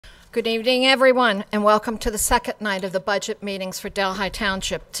Good evening, everyone, and welcome to the second night of the budget meetings for Delhi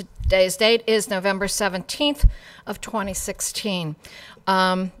Township. Today's date is November 17th of 2016.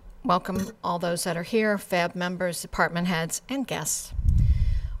 Welcome all those that are here, FAB members, department heads, and guests.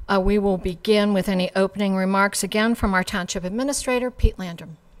 We will begin with any opening remarks again from our Township Administrator, Pete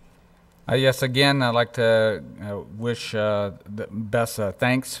Landrum. Yes, again, I'd like to wish the best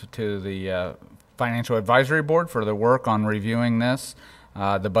thanks to the Financial Advisory Board for their work on reviewing this.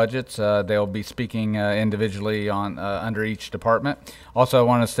 The budgets, they'll be speaking individually on under each department. Also, I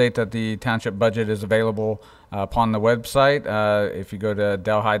want to state that the township budget is available upon the website. If you go to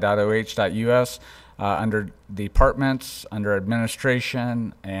delhi.oh.us, under departments, under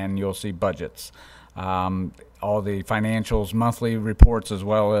administration, and you'll see budgets. All the financials, monthly reports, as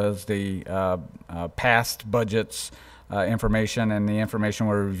well as the past budgets information, and the information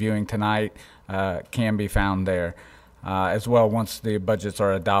we're reviewing tonight can be found there. As well, once the budgets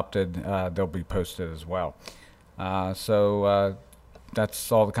are adopted, they'll be posted as well. So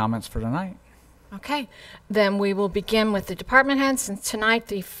that's all the comments for tonight. Okay, then we will begin with the department heads. And tonight,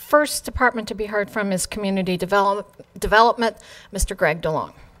 the first department to be heard from is Community Development, Mr. Greg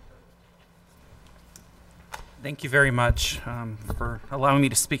DeLong. Thank you very much for allowing me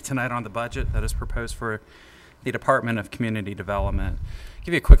to speak tonight on the budget that is proposed for the Department of Community Development.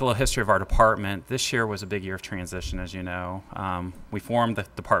 Give you a quick little history of our department. This year was a big year of transition, as you know. We formed the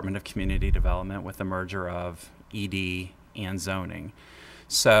Department of Community Development with the merger of ED and zoning.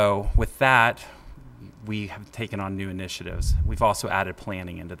 So with that, we have taken on new initiatives. We've also added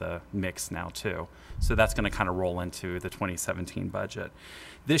planning into the mix now too. So that's going to kind of roll into the 2017 budget.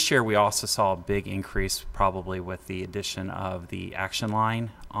 This year we also saw a big increase probably with the addition of the action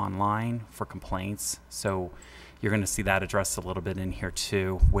line online for complaints. So you're going to see that addressed a little bit in here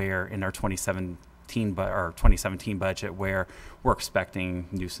too, where in our 2017 budget, where we're expecting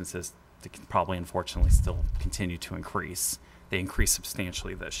nuisances to probably unfortunately still continue to increase. They increased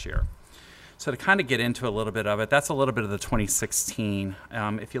substantially this year. So to kind of get into a little bit of it, that's a little bit of the 2016.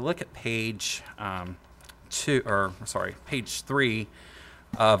 If you look at page page 3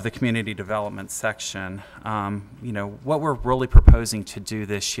 of the community development section, you know, what we're really proposing to do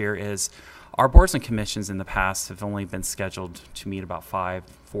this year is our boards and commissions in the past have only been scheduled to meet about 4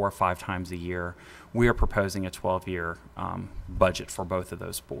 or 5 times a year. We are proposing a 12-year budget for both of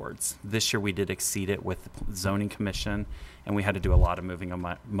those boards. This year we did exceed it with the zoning commission, and we had to do a lot of moving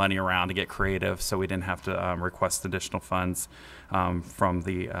of money around to get creative, so we didn't have to request additional funds from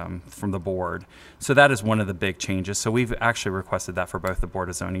the board. So that is one of the big changes. So we've actually requested that for both the Board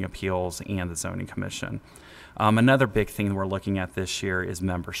of Zoning Appeals and the Zoning Commission. Another big thing we're looking at this year is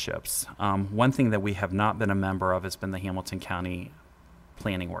memberships. One thing that we have not been a member of has been the Hamilton County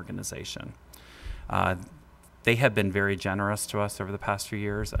Planning Organization. They have been very generous to us over the past few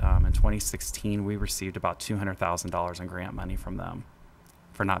years. In 2016, we received about $200,000 in grant money from them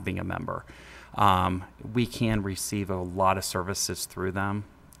for not being a member. We can receive a lot of services through them,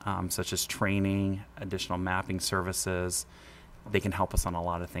 such as training, additional mapping services. They can help us on a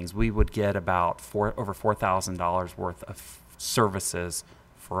lot of things. We would get about over $4,000 worth of services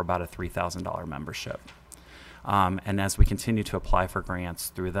for about a $3,000 membership. And as we continue to apply for grants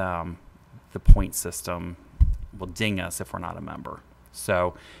through them, the point system will ding us if we're not a member.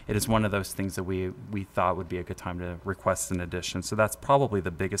 So it is one of those things that we thought would be a good time to request an addition. So that's probably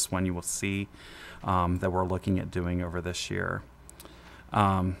the biggest one you will see that we're looking at doing over this year.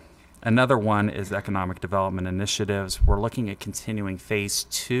 Another one is economic development initiatives. We're looking at continuing phase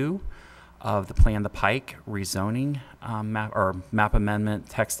 2 of the Plan the Pike rezoning map amendment,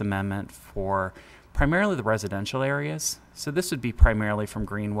 text amendment for primarily the residential areas. So this would be primarily from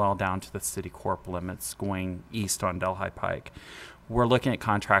Greenwell down to the City Corp limits going east on Delhi Pike. We're looking at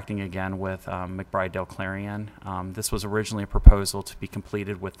contracting again with McBride Del Clarion. This was originally a proposal to be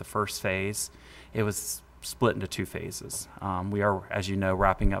completed with the first phase. It was split into 2 phases. We are, as you know,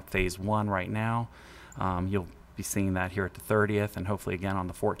 wrapping up phase 1 right now. You'll be seeing that here at the 30th and hopefully again on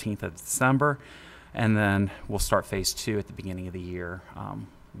the 14th of December. And then we'll start phase 2 at the beginning of the year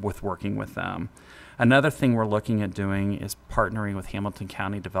with working with them. Another thing we're looking at doing is partnering with Hamilton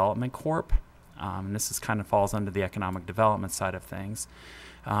County Development Corp. And this kind of falls under the economic development side of things.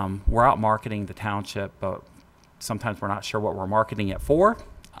 We're out marketing the township, but sometimes we're not sure what we're marketing it for.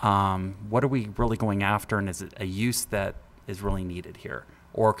 What are we really going after, and is it a use that is really needed here,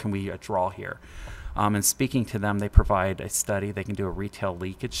 or can we draw here? And speaking to them, they provide a study. They can do a retail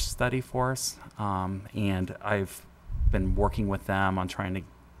leakage study for us, and I've been working with them on trying to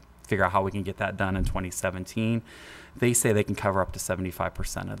figure out how we can get that done in 2017. They say they can cover up to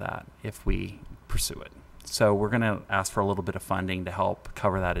 75% of that if we pursue it. So we're going to ask for a little bit of funding to help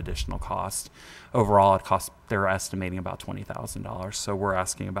cover that additional cost. Overall, it costs, they're estimating about $20,000. So we're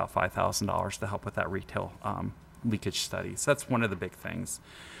asking about $5,000 to help with that retail leakage study. So that's one of the big things.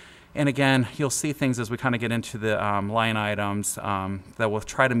 And again, you'll see things as we kind of get into the line items that will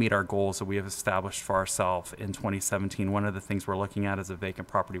try to meet our goals that we have established for ourselves in 2017. One of the things we're looking at is a vacant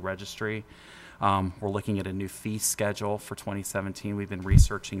property registry. We're looking at a new fee schedule for 2017. We've been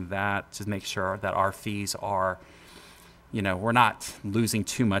researching that to make sure that our fees are, we're not losing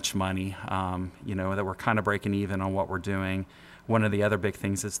too much money, that we're kind of breaking even on what we're doing. One of the other big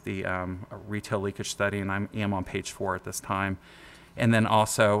things is the retail leakage study, and I am on page 4 at this time. And then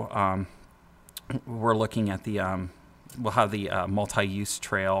also, we're looking at we'll have the multi-use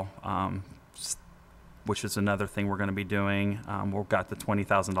trail, which is another thing we're going to be doing. We've got the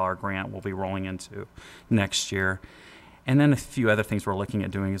 $20,000 grant we'll be rolling into next year. And then a few other things we're looking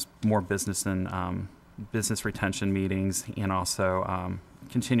at doing is more business and business retention meetings, and also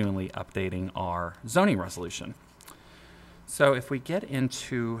continually updating our zoning resolution. So if we get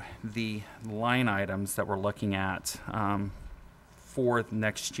into the line items that we're looking at for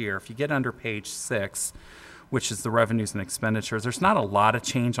next year, if you get under page 6, which is the revenues and expenditures, there's not a lot of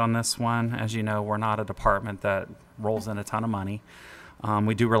change on this one. As you know, we're not a department that rolls in a ton of money.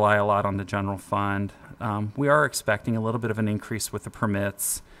 We do rely a lot on the general fund. We are expecting a little bit of an increase with the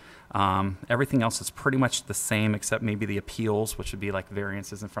permits. Everything else is pretty much the same except maybe the appeals, which would be like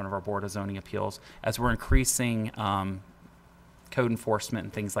variances in front of our Board of Zoning Appeals. As we're increasing code enforcement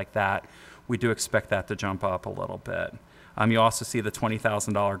and things like that, we do expect that to jump up a little bit. You also see the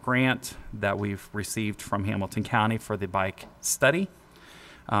 $20,000 grant that we've received from Hamilton County for the bike study,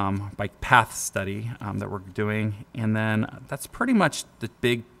 bike path study that we're doing. And then that's pretty much the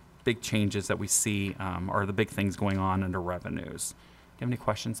big changes that we see are the big things going on under revenues. Do you have any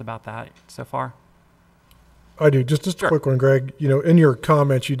questions about that so far? I do. Just Sure. a quick one, Greg. In your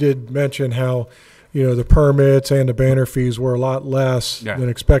comments, you did mention how, the permits and the banner fees were a lot less than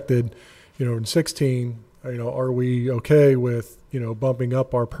expected, in 16. Are we okay with, bumping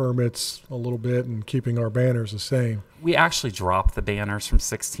up our permits a little bit and keeping our banners the same? We actually dropped the banners from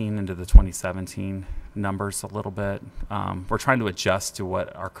 16 into the 2017 numbers a little bit. We're trying to adjust to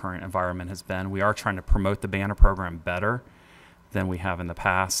what our current environment has been. We are trying to promote the banner program better than we have in the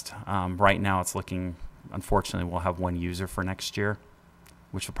past. Right now it's looking, unfortunately, we'll have one user for next year,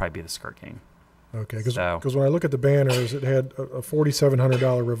 which will probably be the skirt game. Okay, because when I look at the banners, it had a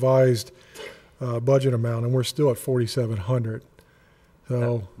 $4,700 revised budget amount, and we're still at $4,700.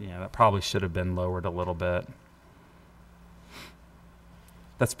 So that probably should have been lowered a little bit.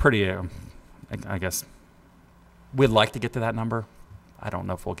 That's pretty. I guess we'd like to get to that number. I don't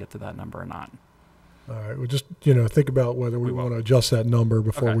know if we'll get to that number or not. all right, we'll just think about whether we want to adjust that number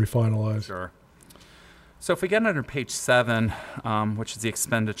before we finalize. Sure. So if we get under page 7, which is the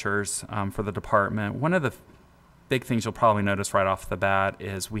expenditures for the department, one of the big things you'll probably notice right off the bat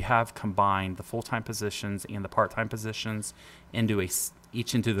is we have combined the full-time positions and the part-time positions into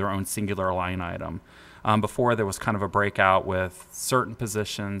each into their own singular line item. Before there was kind of a breakout with certain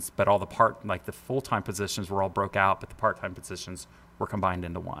positions, but all the full-time positions were all broke out, but the part-time positions were combined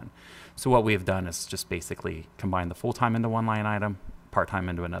into one. So what we have done is just basically combine the full-time into one line item, part-time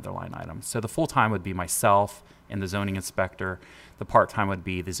into another line item. So the full-time would be myself and the zoning inspector. The part-time would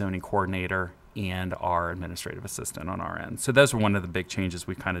be the zoning coordinator and our administrative assistant on our end. So those were one of the big changes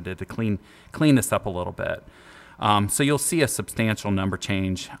we kind of did to clean this up a little bit. So you'll see a substantial number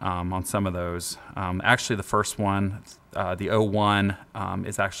change on some of those. Actually, the first one, the 01,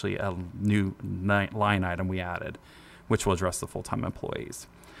 is actually a new line item we added, which will address the full-time employees.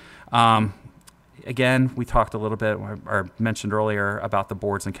 Again, we talked a little bit, or mentioned earlier, about the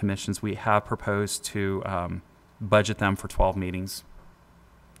boards and commissions. We have proposed to budget them for 12 meetings,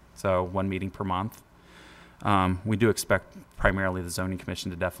 so 1 meeting per month. We do expect primarily the zoning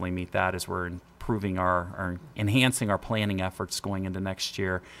commission to definitely meet that as we're improving or enhancing our planning efforts going into next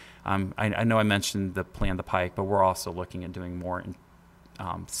year. I know I mentioned the plan the pike, but we're also looking at doing more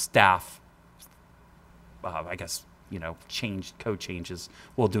staff, code changes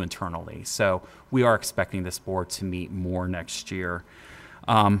we'll do internally. So we are expecting this board to meet more next year.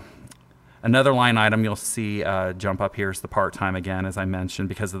 Another line item you'll see jump up here is the part-time again, as I mentioned,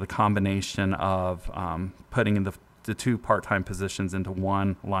 because of the combination of putting in the 2 part-time positions into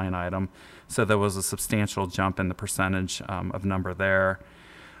one line item. So there was a substantial jump in the percentage of number there.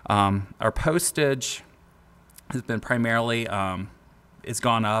 Our postage has been primarily is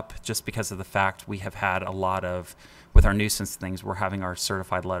gone up just because of the fact we have had a lot of, with our nuisance things, we're having our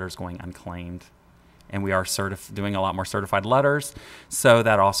certified letters going unclaimed. and we are doing a lot more certified letters. So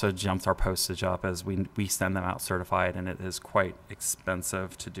that also jumps our postage up as we send them out certified, and it is quite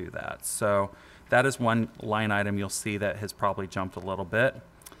expensive to do that. So that is one line item you'll see that has probably jumped a little bit.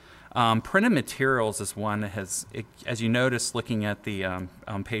 Printed materials is one that has, as you notice looking at the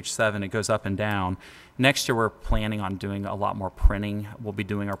on page 7, it goes up and down. Next year we're planning on doing a lot more printing. We'll be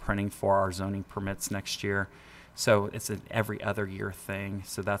doing our printing for our zoning permits next year. So it's an every other year thing.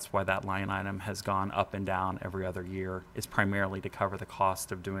 So that's why that line item has gone up and down every other year. It's primarily to cover the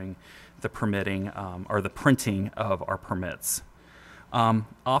cost of doing the permitting or the printing of our permits.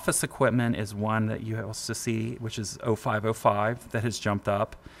 Office equipment is one that you also see, which is 0505, that has jumped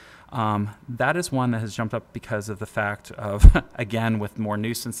up. That is one that has jumped up because of the fact of, again, with more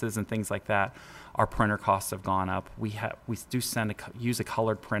nuisances and things like that, our printer costs have gone up. We do use a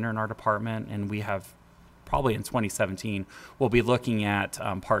colored printer in our department, and we have probably in 2017, we'll be looking at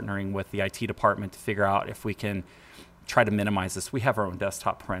partnering with the IT department to figure out if we can try to minimize this. We have our own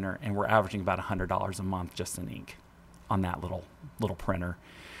desktop printer, and we're averaging about $100 a month just in ink on that little printer.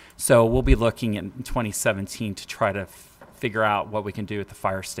 So we'll be looking in 2017 to try to figure out what we can do at the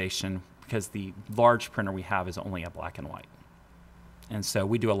fire station, because the large printer we have is only a black and white. And so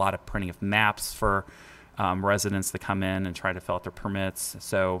we do a lot of printing of maps for residents that come in and try to fill out their permits.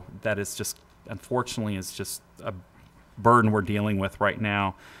 So that is just, unfortunately, is just a burden we're dealing with right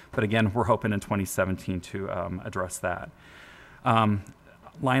now. But again, we're hoping in 2017 to address that.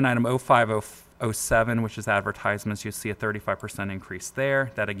 Line item 0507, which is advertisements, you see a 35% increase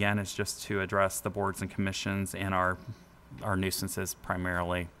there. That again is just to address the boards and commissions and our nuisances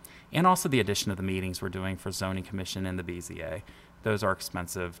primarily. And also the addition of the meetings we're doing for zoning commission and the BZA. Those are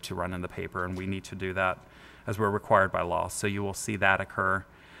expensive to run in the paper, and we need to do that as we're required by law. So you will see that occur.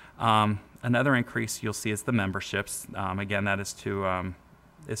 Another increase you'll see is the memberships. Again, that is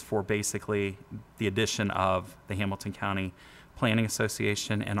for basically the addition of the Hamilton County Planning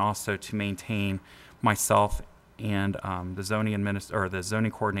Association, and also to maintain myself and the zoning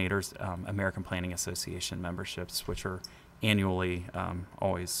coordinators American Planning Association memberships, which are annually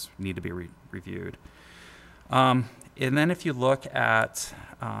always need to be reviewed. And then if you look at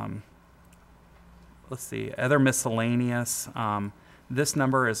let's see, other miscellaneous, this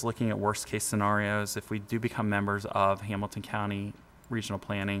number is looking at worst case scenarios. If we do become members of Hamilton County Regional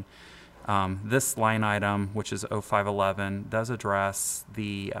Planning, this line item, which is 0511, does address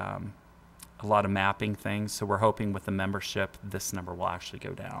a lot of mapping things. So we're hoping with the membership, this number will actually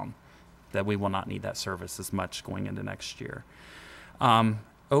go down, that we will not need that service as much going into next year.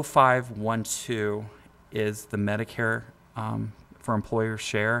 0512 is the Medicare for employer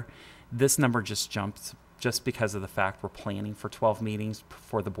share. This number just jumped just because of the fact we're planning for 12 meetings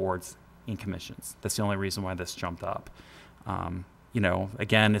for the boards and commissions. That's the only reason why this jumped up.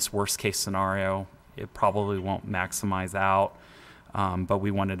 Again, it's worst case scenario. It probably won't maximize out, but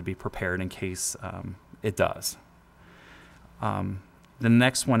we wanted to be prepared in case it does. The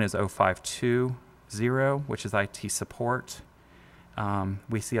next one is 0520, which is IT support.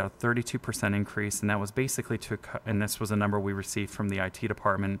 We see a 32% increase, and that was basically and this was a number we received from the IT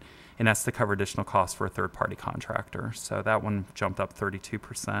department, and that's to cover additional costs for a third-party contractor. So that one jumped up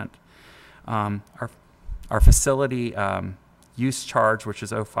 32%. Our facility use charge, which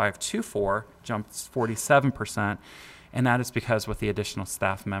is 0524, jumped 47%, and that is because with the additional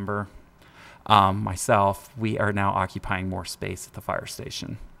staff member, myself, we are now occupying more space at the fire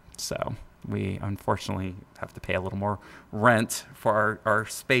station. So we unfortunately have to pay a little more rent for our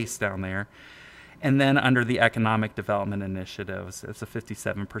space down there. And then under the economic development initiatives, it's a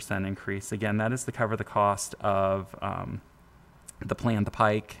 57% increase. Again, that is to cover the cost of the Plan the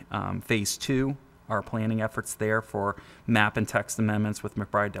Pike Phase 2, our planning efforts there for map and text amendments with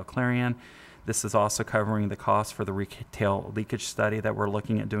McBride Del Clarion. This is also covering the cost for the retail leakage study that we're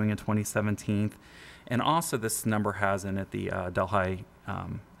looking at doing in 2017. And also this number has in it the Delhi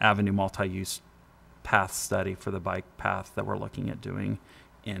Avenue multi-use path study for the bike path that we're looking at doing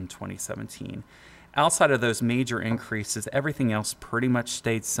in 2017. Outside of those major increases, everything else pretty much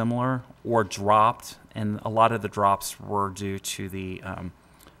stayed similar or dropped, and a lot of the drops were due to the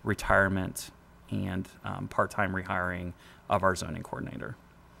retirement and part-time rehiring of our zoning coordinator.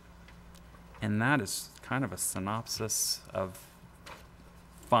 And that is kind of a synopsis of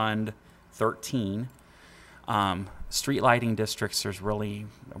Fund 13. Street lighting districts,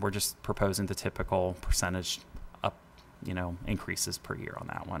 we're just proposing the typical percentage up, increases per year on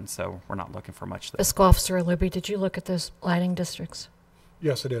that one. So we're not looking for much there. Fiscal Officer Libby, did you look at those lighting districts?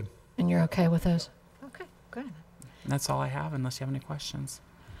 Yes, I did. And you're okay with those? Okay, good. And that's all I have, unless you have any questions.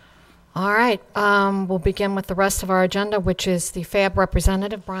 All right, we'll begin with the rest of our agenda, which is the FAB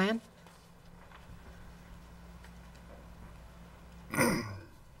representative, Brian.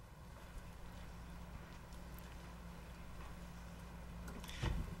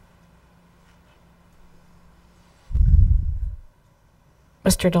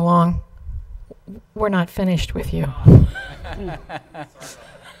 Mr. DeLong, we're not finished with you.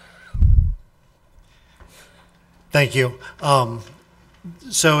 Thank you.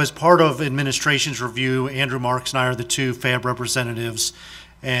 So as part of administration's review, Andrew Marks and I are the two FAB representatives,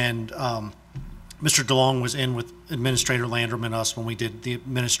 and Mr. DeLong was in with Administrator Landrum and us when we did the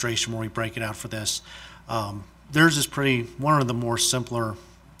administration where we break it out for this. Theirs is one of the more simpler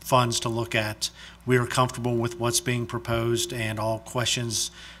funds to look at. We are comfortable with what's being proposed, and all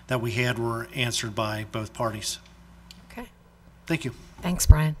questions that we had were answered by both parties. Okay. Thank you. Thanks,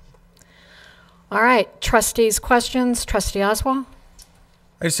 Brian. All right, trustees' questions. Trustee Oswald?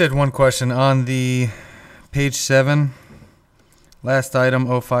 I just had one question on the page 7, last item,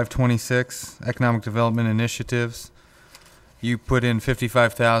 0526, economic development initiatives. You put in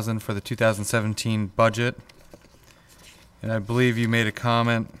 $55,000 for the 2017 budget, and I believe you made a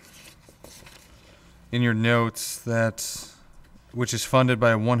comment in your notes that which is funded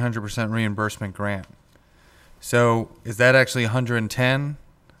by a 100% reimbursement grant. So is that actually 110,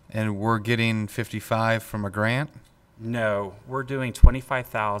 and we're getting 55 from a grant? No, we're doing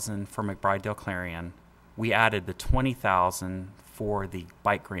 25,000 for McBride-Dale Clarion. We added the 20,000 for the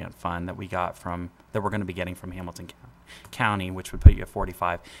bike grant fund that we're going to be getting from Hamilton County, which would put you at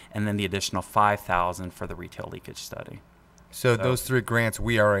 45, and then the additional 5,000 for the retail leakage study. So those 3 grants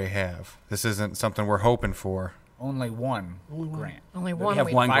we already have. This isn't something we're hoping for. Only one grant. Only We one.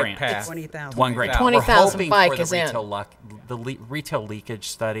 have one Bike grant. path. 20,000. One grant. 20,000 We're hoping bike for the is in. retail leakage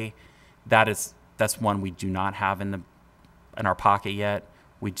study. That's one we do not have in our pocket yet.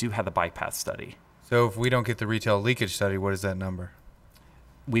 We do have the bike path study. So if we don't get the retail leakage study, what is that number?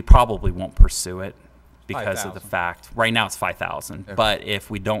 We probably won't pursue it because of the 5,000. fact right now it's 5,000. Okay. But if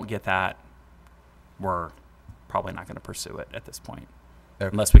we don't get that, we're probably not going to pursue it at this point, Okay.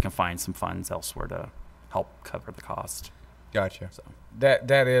 unless we can find some funds elsewhere to help cover the cost. Gotcha. So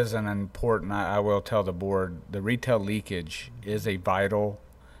That is an important. I will tell the board the retail leakage is vital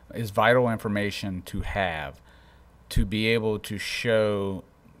information to have, to be able to show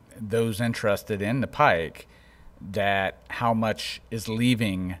those interested in the pike that how much is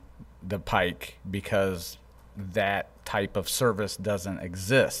leaving the pike because that type of service doesn't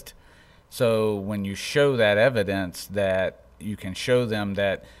exist. So when you show that evidence, that you can show them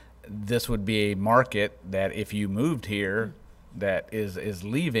that this would be a market that if you moved here that is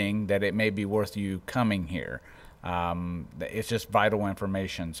leaving, that it may be worth you coming here. It's just vital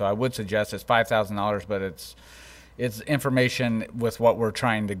information. So I would suggest it's $5,000, but it's information with what we're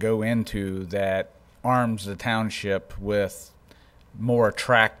trying to go into that arms the township with more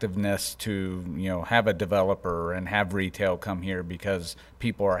attractiveness to have a developer and have retail come here because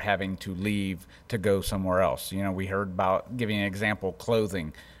people are having to leave to go somewhere else. We heard about, giving an example,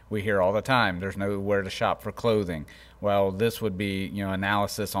 clothing. We hear all the time there's nowhere to shop for clothing. Well, this would be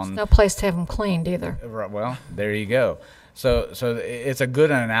analysis on No place to have them cleaned either. well, there you go. So it's a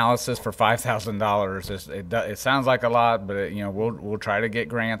good analysis for $5,000. It sounds like a lot, but we'll try to get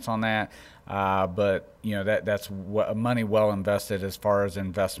grants on that. But that's money well invested as far as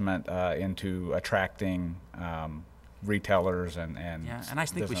investment into attracting retailers and yeah, and I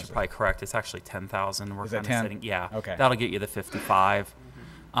think we businesses. should probably correct. It's actually 10,000. We're Is it kind of 10? setting. Yeah. Okay. That'll get you the 55.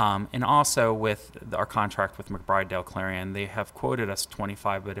 And also with our contract with McBride-Dale Clarion, they have quoted us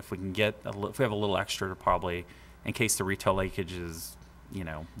 25. But if we can get if we have a little extra to probably, in case the retail leakage is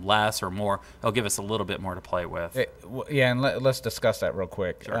less or more, they'll give us a little bit more to play with. Yeah, and let's discuss that real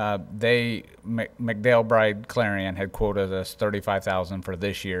quick. Sure. McDale Clarion had quoted us $35,000 for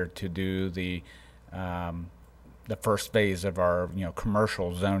this year to do the first phase of our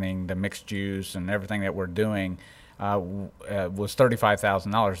commercial zoning, the mixed use and everything that we're doing. Was $35,000,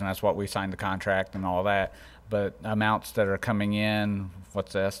 and that's what we signed the contract and all that. But amounts that are coming in,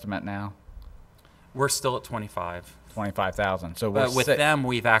 what's the estimate now? We're still at 25. 25,000. So But with them,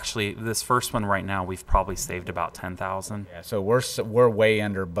 we've actually, this first one right now, we've probably saved about 10,000. Yeah, so we're way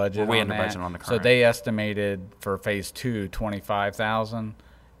under budget. We're way on under that. budget on the So current. they estimated for phase 2 25,000.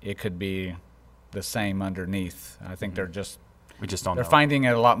 It could be the same underneath. I think Mm-hmm. We just don't they're know. finding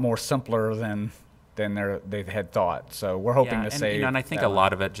it a lot more simpler than they had thought. So we're hoping to and, save. and I think that a money.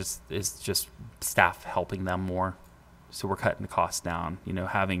 lot of it is just staff helping them more. So we're cutting the cost down.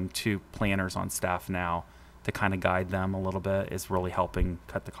 Having 2 planners on staff now to kind of guide them a little bit is really helping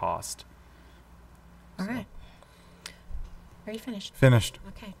cut the cost. All right. Are you finished? Finished.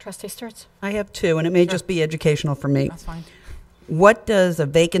 Okay, Trustee Sturts. I have 2, and it may just be educational for me. That's fine. What does a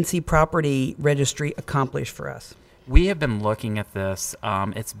vacancy property registry accomplish for us? We have been looking at this.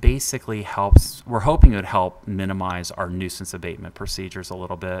 It's basically helps. We're hoping it would help minimize our nuisance abatement procedures a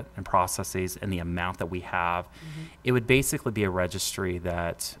little bit and processes and the amount that we have. It would basically be a registry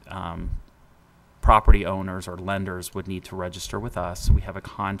that property owners or lenders would need to register with us. We have a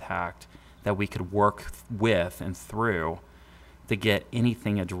contact that we could work with and through to get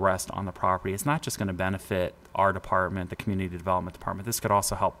anything addressed on the property. It's not just going to benefit our department, the community development department. This could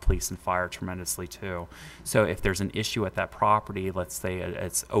also help police and fire tremendously too. So if there's an issue at that property, let's say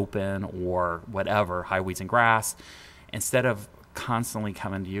it's open or whatever, high weeds and grass, instead of constantly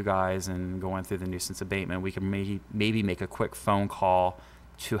coming to you guys and going through the nuisance abatement, we can maybe make a quick phone call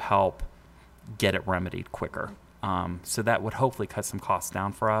to help get it remedied quicker. So that would hopefully cut some costs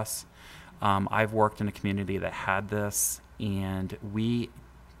down for us. I've worked in a community that had this, and we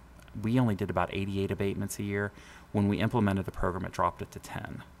only did about 88 abatements a year. When we implemented the program, it dropped it to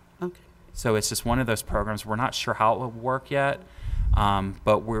 10. Okay. So it's just one of those programs. We're not sure how it will work yet,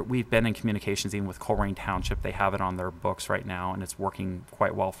 but we've been in communications even with Coleraine Township. They have it on their books right now, and it's working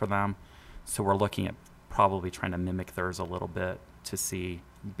quite well for them. So we're looking at probably trying to mimic theirs a little bit to see,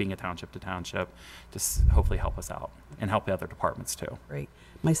 being a township to township, to hopefully help us out and help the other departments too. Great.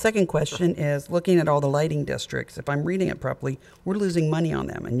 My second question is, looking at all the lighting districts, if I'm reading it properly, we're losing money on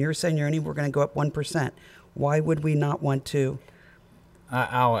them, and you're saying we're going to go up 1%. Why would we not want to?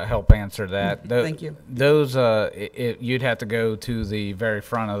 I'll help answer that. Thank you. Those, you'd have to go to the very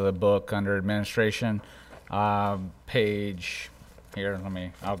front of the book under administration, page, here,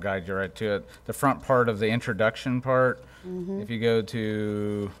 I'll guide you right to it. The front part of the introduction part, if you go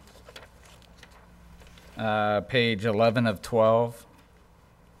to page 11 of 12,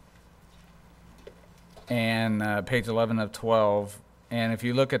 and page 11 of 12, and if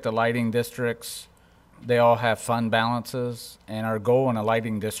you look at the lighting districts, they all have fund balances, and our goal in a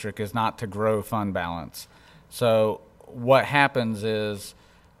lighting district is not to grow fund balance. So what happens is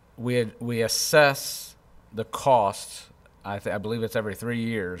we assess the cost. I believe it's every 3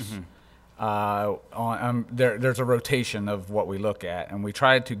 years. There's a rotation of what we look at, and we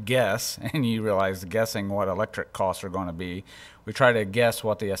try to guess, and you realize guessing what electric costs are going to be. We try to guess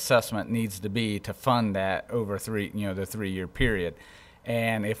what the assessment needs to be to fund that over the 3-year period.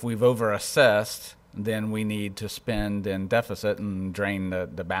 And if we've over-assessed, then we need to spend in deficit and drain the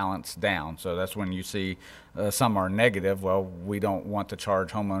balance down. So that's when you see some are negative. Well, we don't want to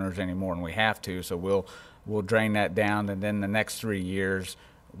charge homeowners any more than we have to, so we'll drain that down, and then the next 3 years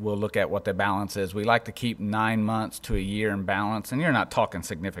we'll look at what the balance is. We like to keep 9 months to a year in balance, and you're not talking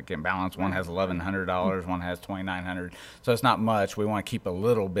significant balance. One has $1,100, one has $2,900, so it's not much. We want to keep a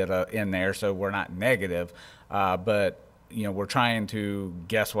little bit in there so we're not negative, but we're trying to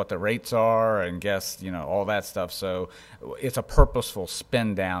guess what the rates are and guess all that stuff. So it's a purposeful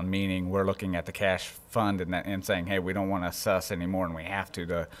spend down, meaning we're looking at the cash fund and saying, hey, we don't want to assess any more than we have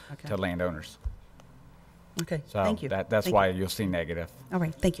to landowners. Okay, So thank you. That's why you'll see negative. All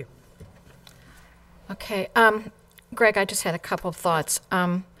right, thank you. Okay, Greg, I just had a couple of thoughts.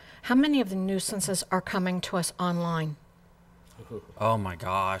 How many of the nuisances are coming to us online? Oh my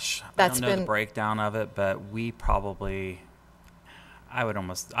gosh. That's I don't know been- the breakdown of it, but we probably,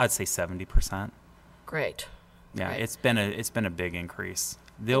 I'd say 70%. Great. Yeah, Right. it's been a big increase.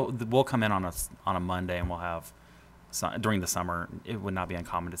 We'll come in on a Monday, and we'll have during the summer. It would not be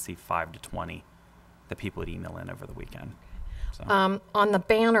uncommon to see 5 to 20 that people would email in over the weekend. So. On the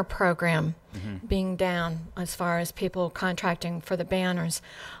banner program being down as far as people contracting for the banners,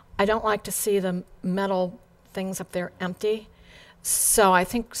 I don't like to see the metal things up there empty. So I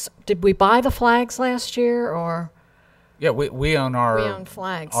think, did we buy the flags last year, or? Yeah, we own our We own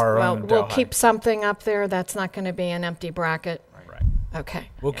flags. our Well, own we'll Delhi. keep something up there that's not going to be an empty bracket. Right. Okay.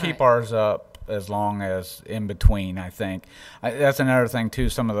 We'll All keep right. ours up as long as in between, I think. That's another thing, too.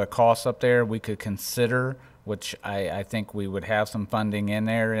 Some of the costs up there we could consider, which I think we would have some funding in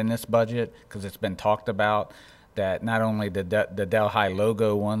there in this budget, because it's been talked about that not only the Delhi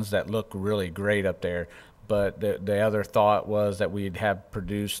logo ones that look really great up there, but the other thought was that we'd have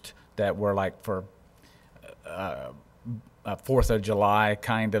produced that were like for a 4th of July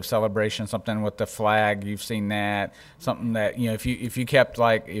kind of celebration, something with the flag. You've seen that, something that if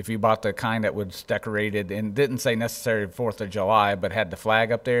you bought the kind that was decorated and didn't say necessarily 4th of July, but had the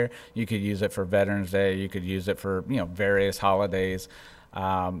flag up there, you could use it for Veterans Day. You could use it for various holidays.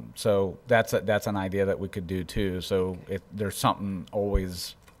 So that's an idea that we could do too. So there's something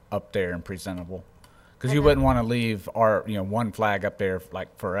always up there and presentable. Because you wouldn't want to leave our, one flag up there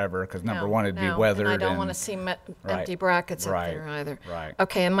like forever. Because number one, it'd be weathered. And I don't want to see empty brackets up there either. Right.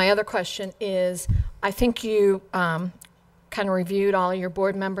 Okay, and my other question is, I think you kind of reviewed all your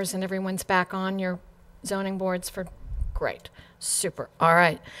board members and everyone's back on your zoning boards for, great, super. All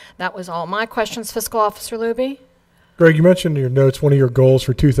right, that was all my questions. Fiscal Officer Luby? Greg, you mentioned in your notes one of your goals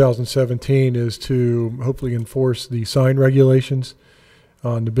for 2017 is to hopefully enforce the sign regulations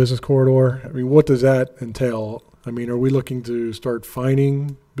on the business corridor. I mean, what does that entail? I mean, are we looking to start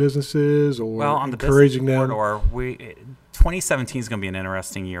fining businesses or Well, on the encouraging business them? corridor, 2017 is going to be an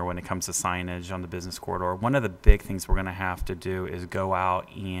interesting year when it comes to signage on the business corridor. One of the big things we're going to have to do is go out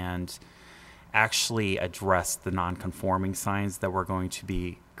and actually address the non-conforming signs that we're going to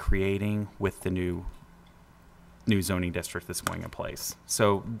be creating with the new zoning district that's going in place.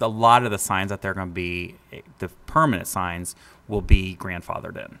 So a lot of the signs that they're going to be, the permanent signs, will be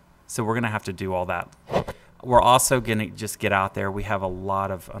grandfathered in. So we're going to have to do all that. We're also going to just get out there. We have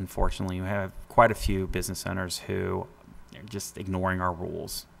unfortunately, we have quite a few business owners who are just ignoring our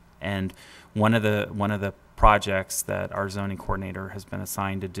rules. And one of the projects that our zoning coordinator has been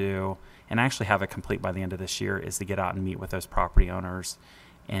assigned to do, and actually have it complete by the end of this year, is to get out and meet with those property owners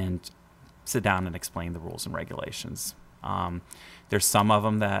and sit down and explain the rules and regulations. There's some of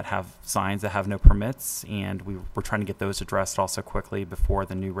them that have signs that have no permits, and we're trying to get those addressed also quickly before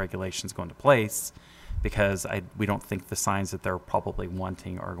the new regulations go into place, because we don't think the signs that they're probably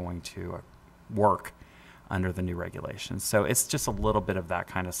wanting are going to work under the new regulations. So it's just a little bit of that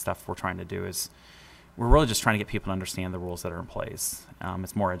kind of stuff we're trying to do. Is we're really just trying to get people to understand the rules that are in place.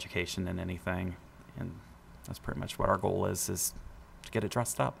 It's more education than anything, and that's pretty much what our goal is to get it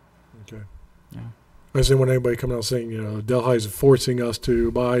dressed up. Okay. Yeah. I just didn't want anybody coming out saying, Delhi's forcing us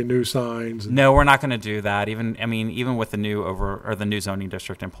to buy new signs. No, we're not going to do that. Even with the new zoning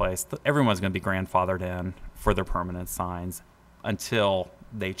district in place, everyone's going to be grandfathered in for their permanent signs until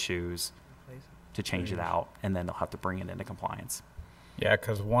they choose to change it out, and then they'll have to bring it into compliance. Yeah,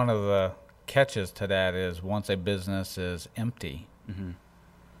 because one of the catches to that is once a business is empty,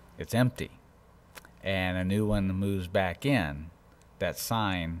 it's empty, and a new one moves back in, that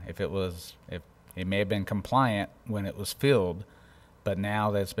sign, if it may have been compliant when it was filled, but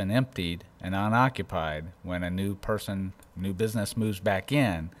now that it's been emptied and unoccupied, when a new business moves back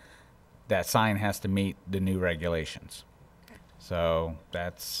in, that sign has to meet the new regulations. So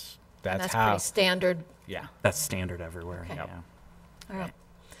that's how pretty standard. Yeah. That's standard everywhere. Okay. Yeah. All right.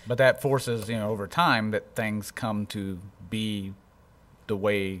 But that forces, over time that things come to be the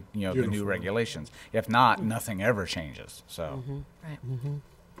way, the new Uniform. regulations. If not, nothing ever changes. So. Right.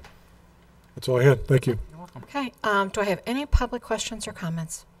 That's all I had. Thank you. Okay. Do I have any public questions or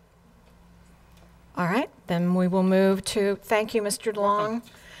comments? All right. Then we will move to, thank you, Mr. DeLong.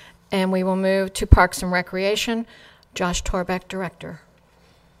 And we will move to Parks and Recreation. Josh Torbeck, Director.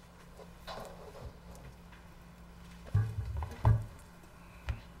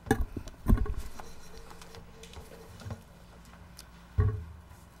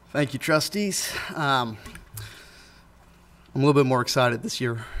 Thank you, trustees. I'm a little bit more excited this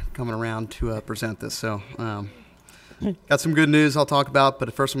year coming around to present this. So got some good news I'll talk about,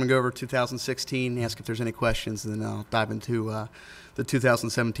 but first I'm going to go over 2016, ask if there's any questions, and then I'll dive into the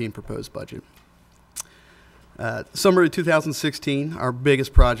 2017 proposed budget. Summary of 2016, our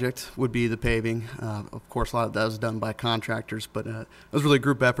biggest project would be the paving. Of course, a lot of that was done by contractors, but it was really a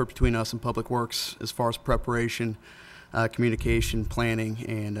group effort between us and Public Works as far as preparation, communication, planning,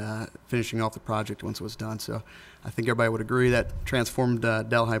 and finishing off the project once it was done. So I think everybody would agree that transformed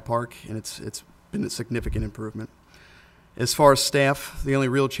Delhi Park, and it's been a significant improvement. As far as staff, the only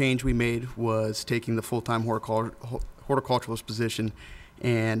real change we made was taking the full-time horticulturalist position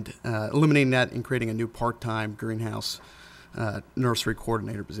and eliminating that and creating a new part-time greenhouse nursery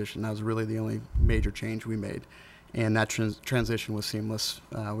coordinator position. That was really the only major change we made. And that transition was seamless.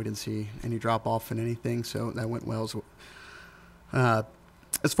 We didn't see any drop-off in anything, so that went well.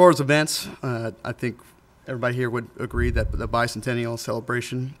 As far as events, I think everybody here would agree that the bicentennial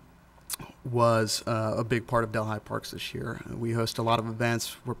celebration was a big part of Delhi Parks this year. We host a lot of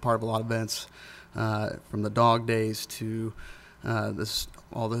events. We're part of a lot of events, from the dog days to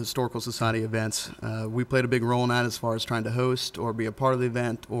all the historical society events. We played a big role in that as far as trying to host or be a part of the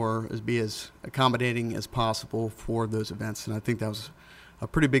event or be as accommodating as possible for those events. And I think that was a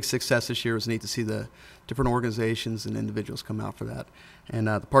pretty big success this year. It was neat to see the different organizations and individuals come out for that. And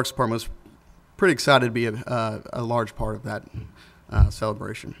the Parks Department was pretty excited to be a large part of that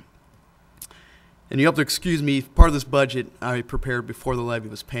celebration. And you have to excuse me, part of this budget I prepared before the levy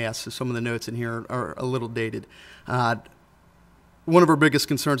was passed, so some of the notes in here are a little dated. One of our biggest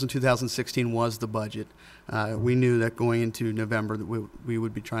concerns in 2016 was the budget. We knew that going into November that we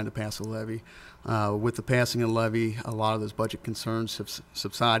would be trying to pass a levy. With the passing of the levy, a lot of those budget concerns have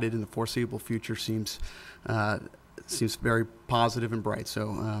subsided, and the foreseeable future seems very positive and bright.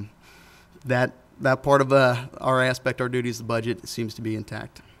 So that that part of our aspect, our duties, the budget, seems to be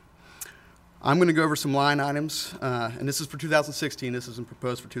intact. I'm going to go over some line items, and this is for 2016. This isn't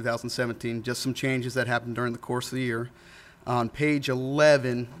proposed for 2017, just some changes that happened during the course of the year. On page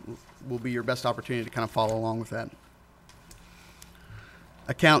 11 will be your best opportunity to kind of follow along with that.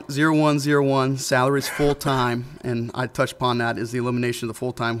 Account 0101, salaries full-time, and I touched upon that, is the elimination of the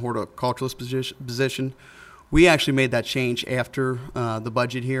full-time horticulturalist position. We actually made that change after the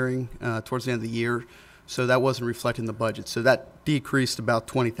budget hearing towards the end of the year, so that wasn't reflected in the budget. So that decreased about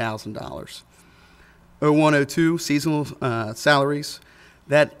 $20,000. 0102, seasonal salaries,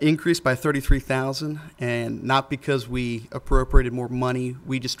 that increased by $33,000, and not because we appropriated more money.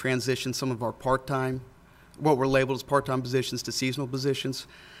 We just transitioned some of our part-time, what were labeled as part-time positions, to seasonal positions.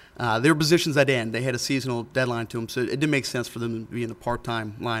 They were positions that end. They had a seasonal deadline to them, so it didn't make sense for them to be in the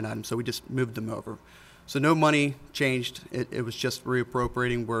part-time line item, so we just moved them over. So no money changed. It was just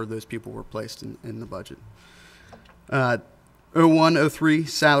reappropriating where those people were placed in the budget. 0103,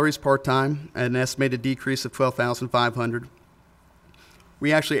 salaries part-time, an estimated decrease of $12,500.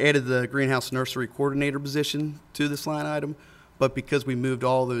 We actually added the greenhouse nursery coordinator position to this line item, but because we moved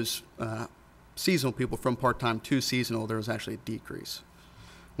all those seasonal people from part-time to seasonal, there was actually a decrease.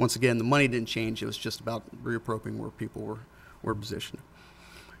 Once again, the money didn't change. It was just about reappropriating where people were positioned.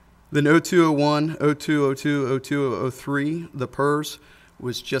 Then 0201, 0202, 0203, the PERS,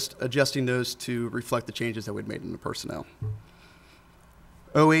 was just adjusting those to reflect the changes that we'd made in the personnel.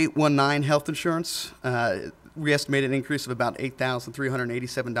 0819, health insurance, we estimated an increase of about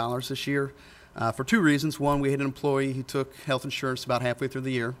 $8,387 this year for two reasons. One, we had an employee who took health insurance about halfway through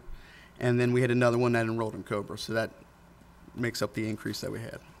the year, and then we had another one that enrolled in COBRA, so that makes up the increase that we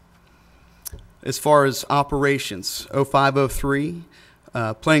had. As far as operations, 0503,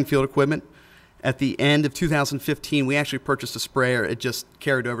 playing field equipment. At the end of 2015, we actually purchased a sprayer. It just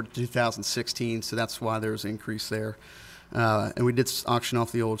carried over to 2016, so that's why there was an increase there. And we did auction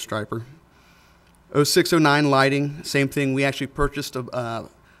off the old striper. 0609 lighting, same thing. We actually purchased a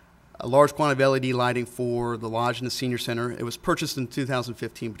large quantity of LED lighting for the lodge and the senior center. It was purchased in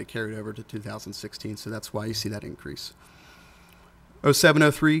 2015, but it carried over to 2016, so that's why you see that increase.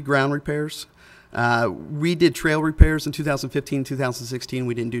 0703 ground repairs. We did trail repairs in 2015, 2016.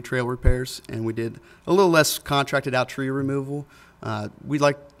 We didn't do trail repairs, and we did a little less contracted out tree removal. We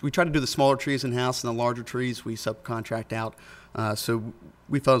try to do the smaller trees in-house, and the larger trees we subcontract out. So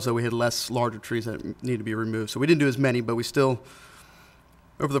we felt as though we had less larger trees that need to be removed. So we didn't do as many, but we still,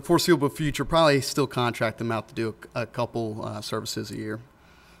 over the foreseeable future, probably still contract them out to do a couple services a year.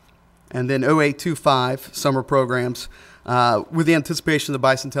 And then 0825, summer programs. With the anticipation of the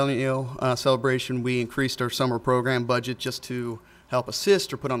bicentennial celebration, we increased our summer program budget just to help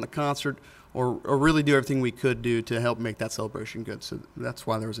assist or put on the concert or really do everything we could do to help make that celebration good. So that's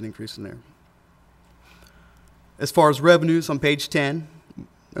why there was an increase in there. As far as revenues, on page 10,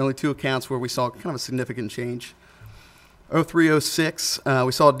 only two accounts where we saw kind of a significant change. 0306,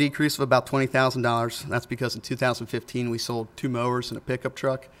 we saw a decrease of about $20,000. That's because in 2015 we sold 2 mowers and a pickup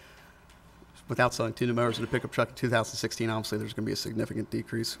truck. Without selling 2 new mowers and a pickup truck in 2016, obviously there's going to be a significant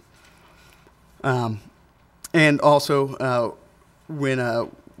decrease. And also, when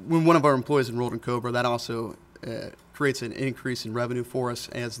one of our employees enrolled in COBRA, that also creates an increase in revenue for us,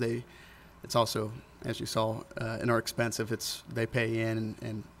 as it's also, as you saw, in our expense, if they pay in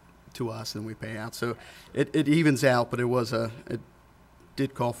and to us and we pay out. So it evens out, but it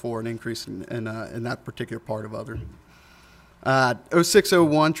did call for an increase in that particular part of other.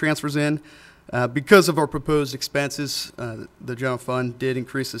 0601 transfers in. Because of our proposed expenses, the general fund did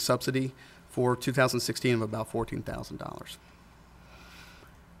increase the subsidy for 2016 of about $14,000.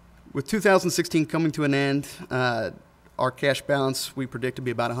 With 2016 coming to an end, our cash balance we predict to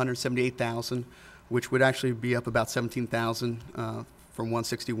be about $178,000, which would actually be up about $17,000 from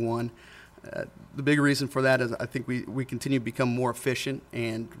 $161. The big reason for that is I think we continue to become more efficient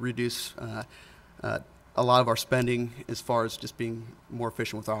and reduce a lot of our spending as far as just being more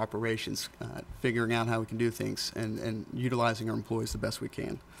efficient with our operations, figuring out how we can do things and utilizing our employees the best we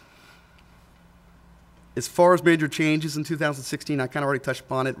can. As far as major changes in 2016, I kind of already touched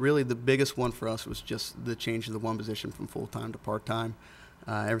upon it. Really, the biggest one for us was just the change of the one position from full-time to part-time.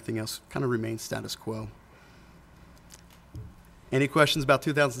 Everything else kind of remains status quo. Any questions about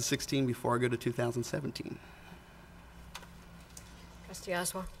 2016 before I go to 2017? Trustee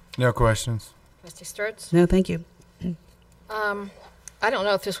Oswald? No questions. Trustee Sturts? No, thank you. I don't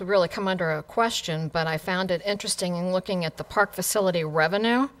know if this would really come under a question, but I found it interesting in looking at the park facility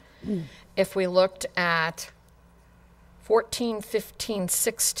revenue. If we looked at 14, 15,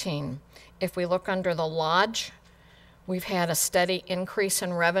 16, if we look under the lodge, we've had a steady increase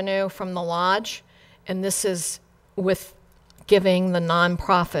in revenue from the lodge. And this is with giving the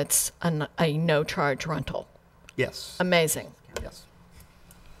nonprofits a no-charge rental. Yes. Amazing. Yes.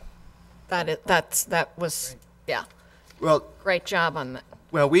 That was, yeah, Well, great job on that.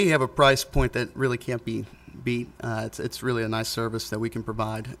 well, we have a price point that really can't be beat. It's really a nice service that we can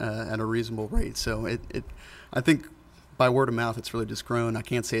provide at a reasonable rate. So I think by word of mouth, it's really just grown. I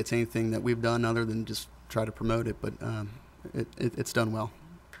can't say it's anything that we've done other than just try to promote it, but it's done well.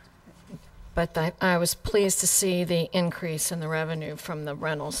 But I was pleased to see the increase in the revenue from the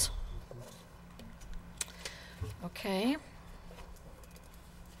rentals. Okay.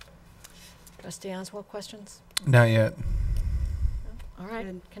 Trustee Oswald, questions? Not yet. All right,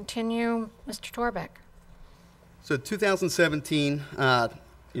 continue, Mr. Torbeck. So 2017,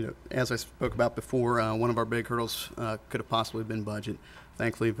 as I spoke about before, one of our big hurdles could have possibly been budget.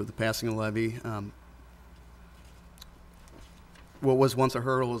 Thankfully, for the passing of the levy, what was once a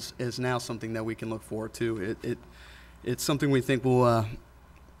hurdle is now something that we can look forward to. It's something we think will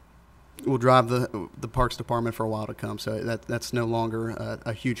drive the Parks Department for a while to come. So that's no longer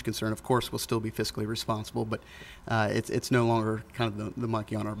a huge concern. Of course, we'll still be fiscally responsible, but it's no longer kind of the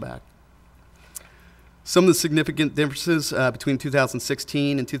monkey on our back. Some of the significant differences between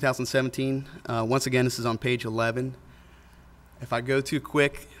 2016 and 2017, once again, this is on page 11. If I go too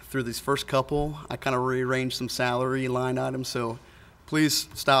quick through these first couple, I kind of rearrange some salary line items, so please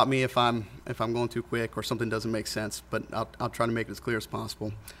stop me if I'm going too quick or something doesn't make sense, but I'll try to make it as clear as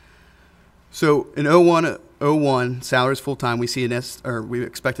possible. So in 01 salaries full-time, we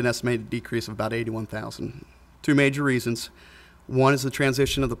expect an estimated decrease of about 81,000. Two major reasons. One is the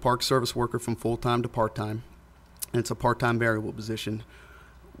transition of the park service worker from full-time to part-time, and it's a part-time variable position.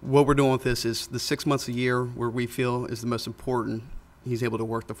 What we're doing with this is the 6 months a year where we feel is the most important, he's able to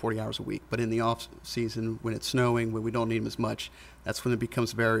work the 40 hours a week. But in the off-season, when it's snowing, when we don't need him as much, that's when it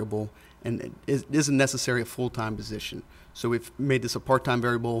becomes variable, and it isn't necessarily a full-time position. So we've made this a part-time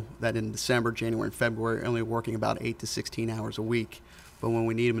variable that in December, January, and February, only working about 8 to 16 hours a week. But when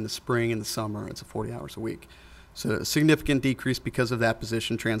we need him in the spring and the summer, it's a 40 hours a week. So a significant decrease because of that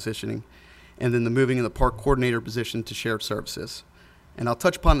position transitioning. And then the moving of the park coordinator position to shared services. And I'll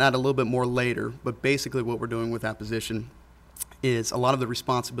touch upon that a little bit more later, but basically what we're doing with that position is a lot of the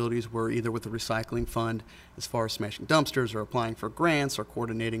responsibilities were either with the recycling fund as far as smashing dumpsters or applying for grants or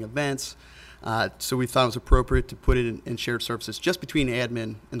coordinating events. So we thought it was appropriate to put it in shared services just between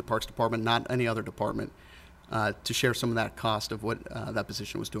admin and the Parks Department, not any other department, to share some of that cost of what that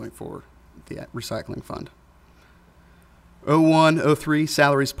position was doing for the recycling fund. 01, 03,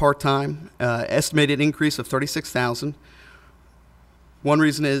 salaries part-time, estimated increase of 36,000. One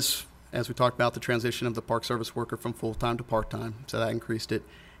reason is, as we talked about, the transition of the park service worker from full-time to part-time, so that increased it.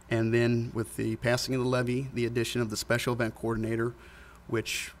 And then with the passing of the levy, the addition of the special event coordinator,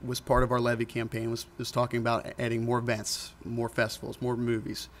 which was part of our levy campaign, was talking about adding more events, more festivals, more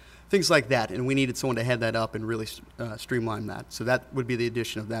movies, things like that. And we needed someone to head that up and really streamline that. So that would be the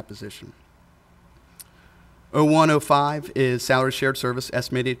addition of that position. 01, 05 is salary shared service,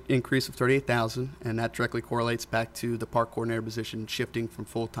 estimated increase of 38,000, and that directly correlates back to the park coordinator position shifting from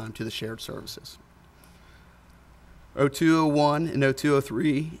full-time to the shared services. 02, 01, and 02,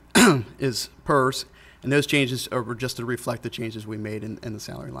 03 is PERS, and those changes are just to reflect the changes we made in the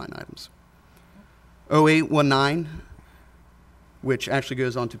salary line items. 08, 19, which actually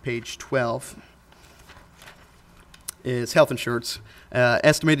goes on to page 12, is health insurance,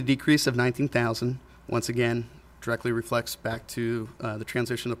 estimated decrease of 19,000. Once again, directly reflects back to the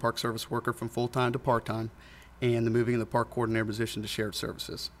transition of the park service worker from full-time to part-time and the moving of the park coordinator position to shared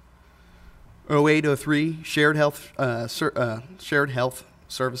services. 08, 03, shared health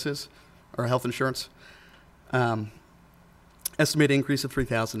services or health insurance. Estimated increase of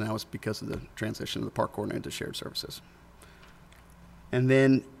 3,000. That was because of the transition of the park coordinator to shared services. And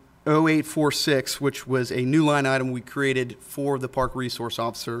then 0846, which was a new line item we created for the park resource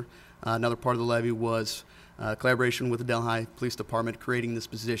officer. Another part of the levy was collaboration with the Delhi Police Department, creating this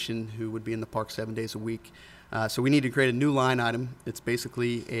position who would be in the park 7 days a week. So we need to create a new line item. It's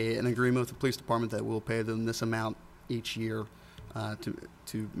basically an agreement with the police department that we'll pay them this amount each year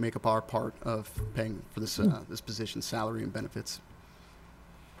to make up our part of paying for this position's salary and benefits.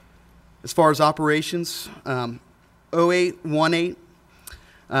 As far as operations, 0818,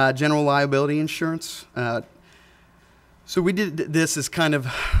 general liability insurance. So we did this as kind of,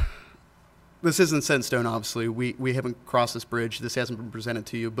 this isn't set in stone, obviously. We haven't crossed this bridge. This hasn't been presented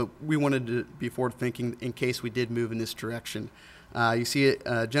to you, but we wanted to be forward-thinking in case we did move in this direction. You see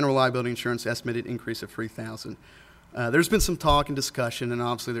it, general liability insurance estimated increase of 3,000. There's been some talk and discussion, and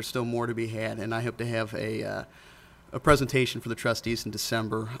obviously there's still more to be had, and I hope to have a a presentation for the trustees in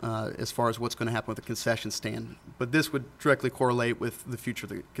December as far as what's going to happen with the concession stand. But this would directly correlate with the future of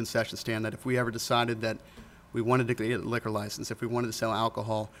the concession stand, that if we ever decided that we wanted to get a liquor license, if we wanted to sell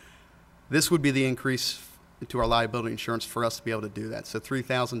alcohol, this would be the increase to our liability insurance for us to be able to do that. So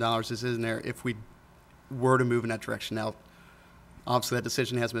 $3,000 is in there if we were to move in that direction. Now, obviously that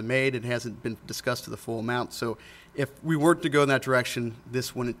decision hasn't been made. It hasn't been discussed to the full amount. So if we were to go in that direction,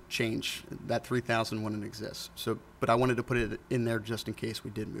 this wouldn't change. That $3,000 wouldn't exist. So, but I wanted to put it in there just in case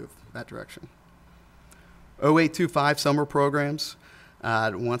we did move that direction. 0825 summer programs.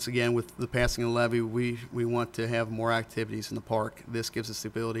 Once again, with the passing of the levy, we want to have more activities in the park. This gives us the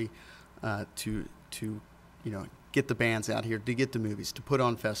ability to get the bands out here, to get the movies, to put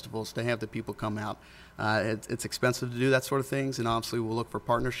on festivals, to have the people come out. It's expensive to do that sort of things, and obviously we'll look for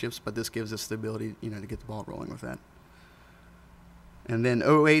partnerships, but this gives us the ability, to get the ball rolling with that. And then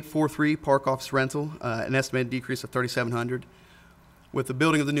 0843 park office rental, an estimated decrease of $3,700. With the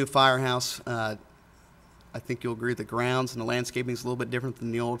building of the new firehouse, I think you'll agree the grounds and the landscaping is a little bit different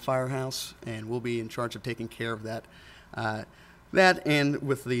than the old firehouse, and we'll be in charge of taking care of that. That and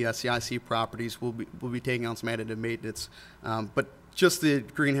with the CIC properties, we'll be taking on some additive maintenance. But just the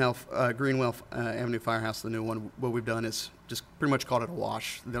Greenwell Avenue Firehouse, the new one, what we've done is just pretty much called it a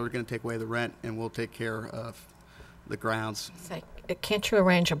wash. They're going to take away the rent, and we'll take care of the grounds. Can't you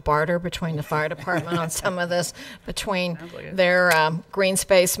arrange a barter between the fire department on some of this, between their green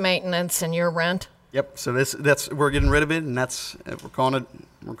space maintenance and your rent? Yep. So that's we're getting rid of it, and we're calling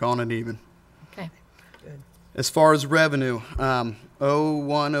it even. Okay. As far as revenue,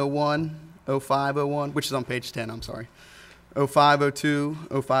 0101, 0501, which is on page 10, I'm sorry,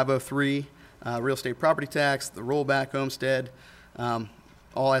 0502, 0503, real estate property tax, the rollback homestead,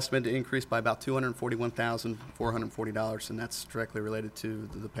 all estimated to increase by about $241,440, and that's directly related to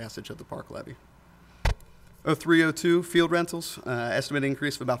the passage of the park levy. 0302, field rentals, estimated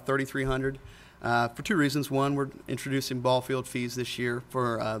increase of about $3,300. For two reasons. One, we're introducing ball field fees this year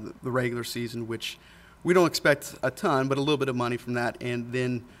for the regular season, which we don't expect a ton, but a little bit of money from that. And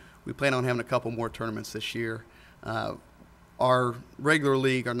then we plan on having a couple more tournaments this year. Our regular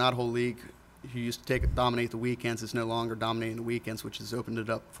league, our not whole league, who used to dominate the weekends, is no longer dominating the weekends, which has opened it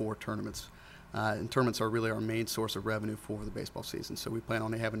up for tournaments. And tournaments are really our main source of revenue for the baseball season. So we plan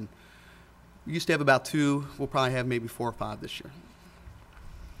on having, we used to have about 2, we'll probably have maybe 4 or 5 this year.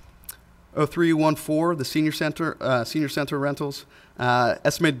 0314, the senior center rentals,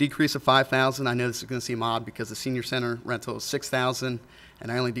 estimated decrease of $5,000. I know this is going to seem odd because the senior center rental is $6,000,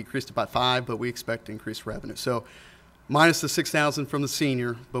 and I only decreased it by $5,000, but we expect increased revenue. So minus the $6,000 from the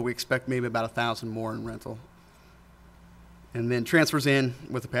senior, but we expect maybe about $1,000 more in rental. And then transfers in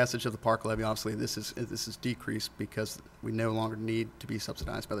with the passage of the park levy. Obviously, this is decreased because we no longer need to be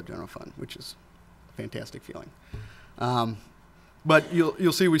subsidized by the general fund, which is a fantastic feeling. But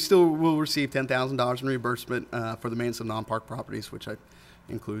you'll see we still will receive $10,000 in reimbursement for the maintenance of non-park properties, which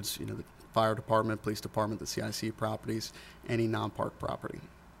includes the fire department, police department, the CIC properties, any non-park property.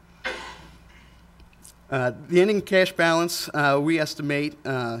 The ending cash balance we estimate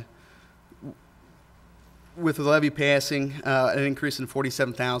with the levy passing an increase in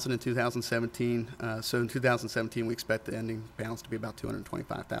 $47,000 in 2017. So in 2017 we expect the ending balance to be about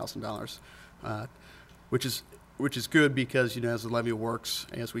 $225,000, which is good because, as the levy works,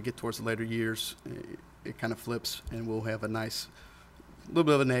 as we get towards the later years, it kind of flips, and we'll have a nice little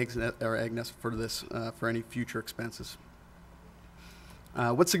bit of an egg nest for this, for any future expenses.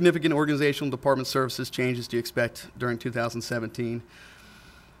 What significant organizational department services changes do you expect during 2017?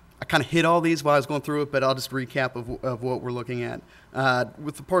 I kind of hit all these while I was going through it, but I'll just recap of what we're looking at.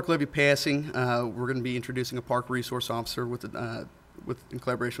 With the park levy passing, we're going to be introducing a park resource officer in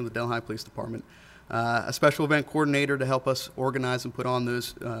collaboration with the Delhi Police Department. A special event coordinator to help us organize and put on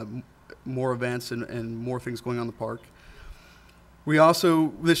those more events and more things going on in the park. We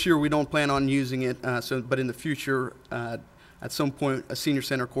also, this year, we don't plan on using it, but in the future, at some point, a senior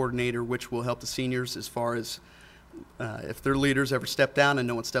center coordinator, which will help the seniors as far as if their leaders ever step down and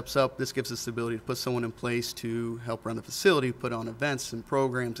no one steps up. This gives us the ability to put someone in place to help run the facility, put on events and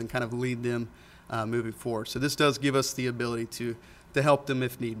programs, and kind of lead them moving forward. So this does give us the ability to help them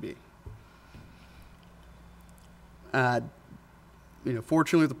if need be.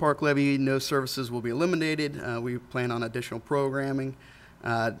 Fortunately, with the park levy, no services will be eliminated. We plan on additional programming.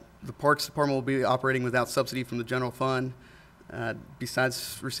 The Parks Department will be operating without subsidy from the general fund.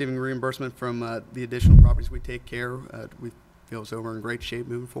 Besides receiving reimbursement from the additional properties we take care, we feel as though we're in great shape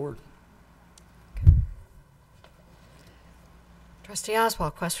moving forward. Trustee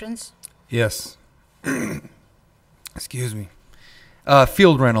Oswald, questions? Yes. Excuse me.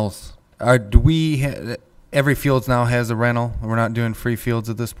 Field rentals. Do we every fields now has a rental. We're not doing free fields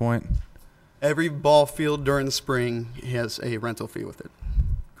at this point. Every ball field during the spring has a rental fee with it.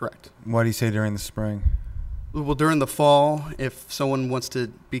 Correct. Why do you say during the spring? Well, during the fall, if someone wants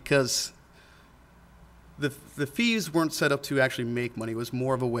to, because the fees weren't set up to actually make money. It was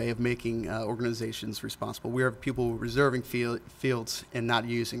more of a way of making organizations responsible. We have people reserving fields and not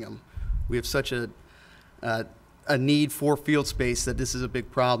using them. We have such a need for field space that this is a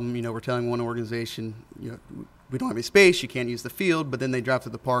big problem. You know, we're telling one organization, you know, we don't have any space, you can't use the field, but then they drive to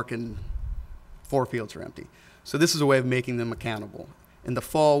the park and 4 fields are empty. So this is a way of making them accountable. In the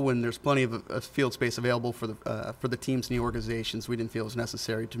fall, when there's plenty of field space available for the teams and the organizations, we didn't feel it was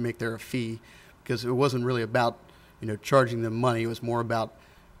necessary to make there a fee, because it wasn't really about, you know, charging them money. It was more about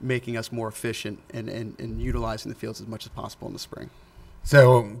making us more efficient and utilizing the fields as much as possible in the spring.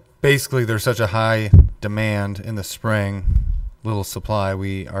 So basically, there's such a high demand in the spring, little supply.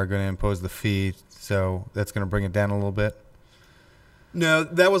 We are going to impose the fee, so that's going to bring it down a little bit. No,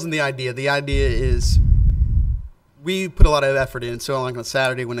 that wasn't the idea. The idea is we put a lot of effort in. So like on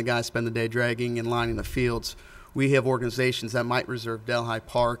Saturday when the guys spend the day dragging and lining the fields, we have organizations that might reserve Delhi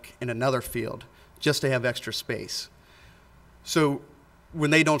Park and another field just to have extra space. So when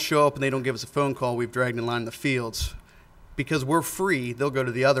they don't show up and they don't give us a phone call, we've dragged and lined the fields. Because we're free, they'll go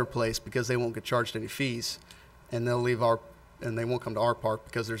to the other place because they won't get charged any fees, and they'll leave and they won't come to our park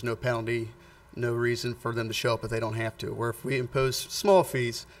because there's no penalty, no reason for them to show up if they don't have to. Where if we impose small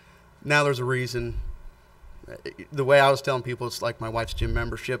fees, now there's a reason. The way I was telling people, it's like my wife's gym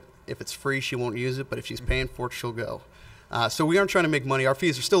membership. If it's free, she won't use it, but if she's paying for it, she'll go. So we aren't trying to make money. Our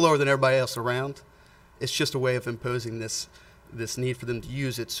fees are still lower than everybody else around. It's just a way of imposing this need for them to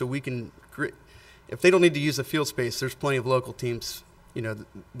use it, so we can. If they don't need to use the field space, there's plenty of local teams, you know,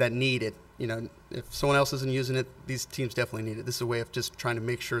 that need it. You know, if someone else isn't using it, these teams definitely need it. This is a way of just trying to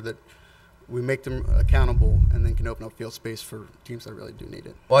make sure that we make them accountable and then can open up field space for teams that really do need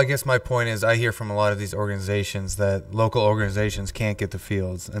it. Well, I guess my point is I hear from a lot of these organizations that local organizations can't get the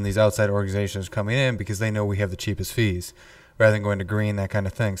fields, and these outside organizations are coming in because they know we have the cheapest fees rather than going to green, that kind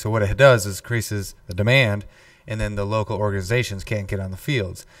of thing. So what it does is increases the demand, and then the local organizations can't get on the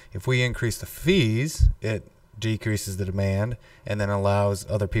fields. If we increase the fees, it decreases the demand and then allows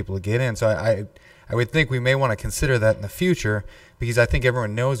other people to get in. So I would think we may want to consider that in the future, because I think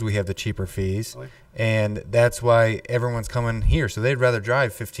everyone knows we have the cheaper fees, and that's why everyone's coming here. So they'd rather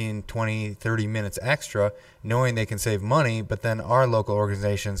drive 15, 20, 30 minutes extra knowing they can save money, but then our local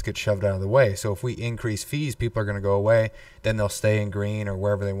organizations get shoved out of the way. So if we increase fees, people are going to go away, then they'll stay in green or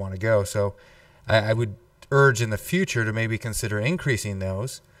wherever they want to go. So I would urge in the future to maybe consider increasing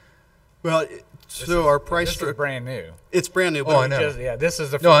those. Well, so our price This is brand new. it's brand new. Oh, I know. This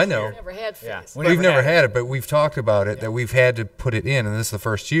is the first No, I know. year. Never had fees. Yeah. We've never had it, but we've talked about it, that we've had to put it in, and this is the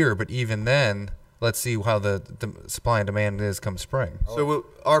first year. But even then, let's see how the supply and demand is come spring. So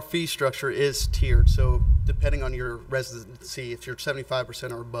our fee structure is tiered. So depending on your residency, if you're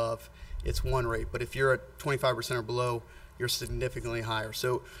 75% or above, it's one rate. But if you're at 25% or below, you're significantly higher.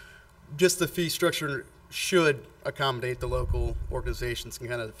 So just the fee structure should accommodate the local organizations and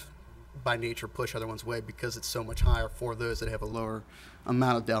kind of by nature push other ones away, because it's so much higher for those that have a lower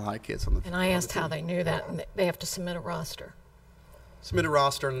amount of Delhi kids on the And I asked how they knew that, and they have to submit a roster. submit a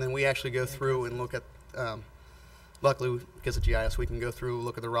roster, and then we actually go through and look at, luckily because of GIS, we can go through,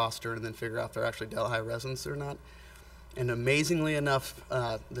 look at the roster, and then figure out if they're actually Delhi residents or not. And amazingly enough,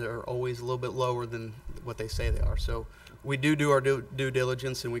 they're always a little bit lower than what they say they are. So we do our due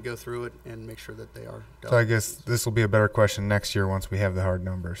diligence, and we go through it and make sure that they are Delhi. So I guess this will be a better question next year once we have the hard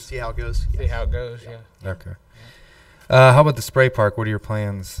numbers. See how it goes. See how it goes, yeah. Okay. How about the spray park? What are your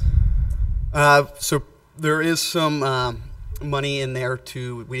plans? So there is some money in there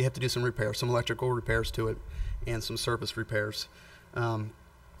we have to do some repairs, some electrical repairs to it, and some surface repairs.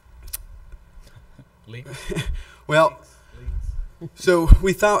 Leaks. Well, so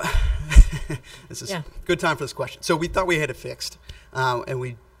we thought this is good time for this question. So we thought we had it fixed, and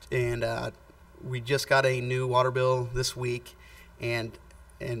we just got a new water bill this week, and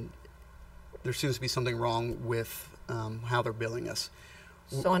there seems to be something wrong with how they're billing us.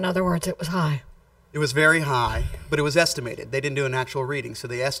 So in other words, it was high. It was very high, but it was estimated. They didn't do an actual reading, so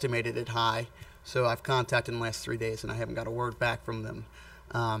they estimated it high. So I've contacted in the last 3 days, and I haven't got a word back from them.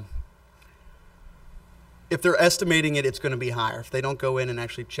 If they're estimating it, it's going to be higher. If they don't go in and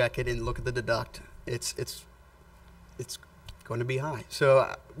actually check it and look at the deduct, it's going to be high.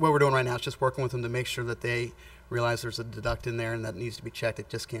 So what we're doing right now is just working with them to make sure that they realize there's a deduct in there and that needs to be checked. It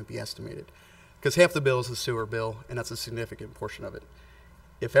just can't be estimated. Because half the bill is the sewer bill, and that's a significant portion of it.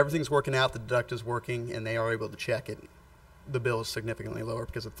 If everything's working out, the deduct is working, and they are able to check it, the bill is significantly lower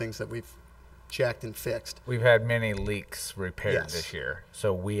because of things that we've checked and fixed. We've had many leaks repaired Yes. this year,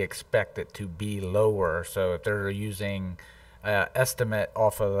 so we expect it to be lower. So if they're using estimate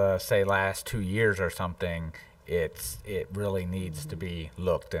off of the, say, last 2 years or something, it really needs to be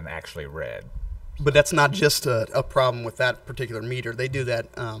looked and actually read. But that's not just a problem with that particular meter. They do that.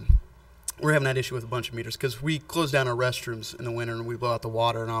 We're having that issue with a bunch of meters because we close down our restrooms in the winter and we blow out the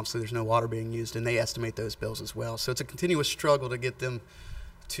water, and obviously there's no water being used, and they estimate those bills as well. So it's a continuous struggle to get them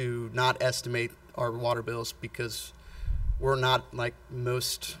to not estimate our water bills because we're not like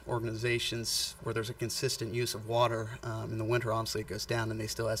most organizations where there's a consistent use of water. In the winter, obviously, it goes down, and they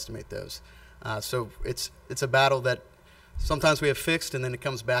still estimate those. So it's a battle that sometimes we have fixed, and then it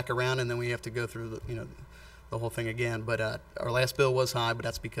comes back around, and then we have to go through the whole thing again. But our last bill was high, but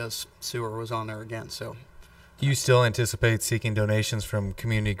that's because sewer was on there again. So Do you still anticipate seeking donations from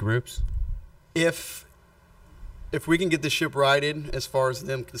community groups? if we can get the ship righted as far as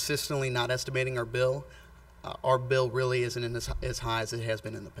them consistently not estimating our bill really isn't as high as it has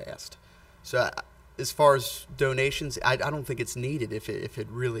been in the past. So as far as donations, I don't think it's needed if it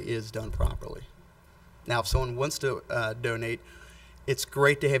really is done properly. Now, if someone wants to donate, it's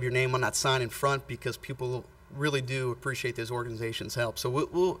great to have your name on that sign in front because people really do appreciate those organizations' help. So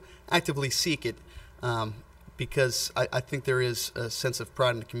we'll actively seek it because I think there is a sense of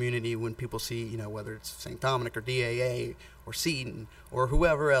pride in the community when people see, whether it's St. Dominic or DAA or Seton or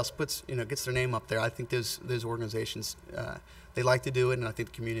whoever else gets their name up there. I think those organizations, they like to do it, and I think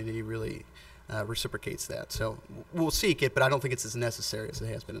the community really reciprocates that. So we'll seek it, but I don't think it's as necessary as it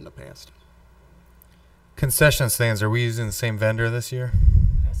has been in the past. Concession stands, are we using the same vendor this year?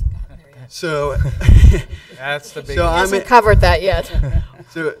 So That's the big. So He I'm hasn't covered that yet.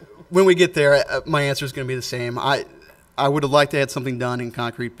 So when we get there, my answer is going to be the same. I would have liked to have something done in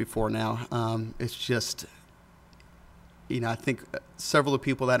concrete before now. It's just, I think several of the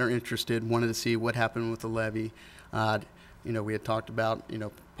people that are interested wanted to see what happened with the levy. We had talked about,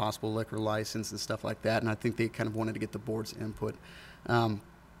 possible liquor license and stuff like that, and I think they kind of wanted to get the board's input. And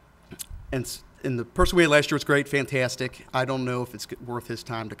the person we had last year was great, fantastic. I don't know if it's worth his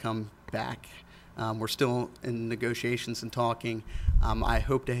time to come back. We're still in negotiations and talking. I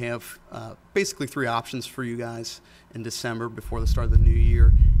hope to have basically 3 options for you guys in December before the start of the new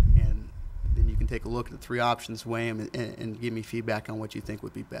year. And then you can take a look at the 3 options, weigh them, and give me feedback on what you think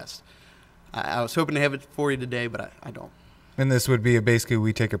would be best. I was hoping to have it for you today, but I don't. And this would be basically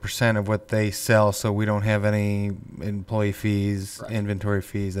we take a % of what they sell, so we don't have any employee fees, Right. inventory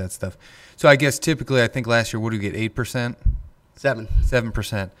fees, that stuff. So I guess typically, I think last year, what did we get, 8%? 7.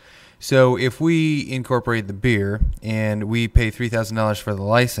 7%. So if we incorporate the beer and we pay $3,000 for the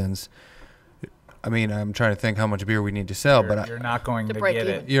license, I mean, I'm trying to think how much beer we need to sell, but you're not going to break get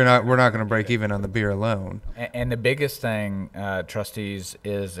even. it. we're not going to break even on the beer alone. And the biggest thing, trustees,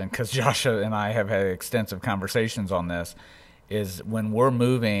 is, and because Joshua and I have had extensive conversations on this, is when we're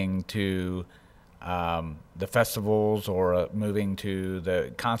moving to the festivals or moving to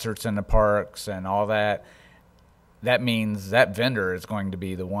the concerts in the parks and all that, that means that vendor is going to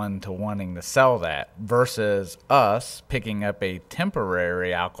be the one to wanting to sell that versus us picking up a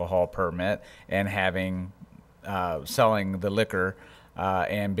temporary alcohol permit and having selling the liquor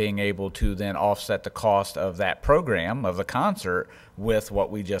and being able to then offset the cost of that program of the concert with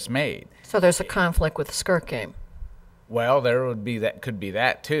what we just made. So there's a conflict with the skirt game. Well, there would be that, could be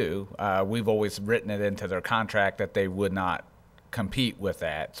that too. We've always written it into their contract that they would not compete with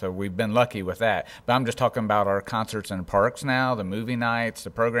that, so we've been lucky with that. But I'm just talking about our concerts in parks now, the movie nights, the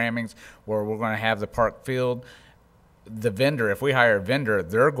programmings, where we're going to have the park field. The vendor, if we hire a vendor,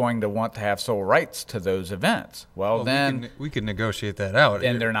 they're going to want to have sole rights to those events. Well, then we could negotiate that out.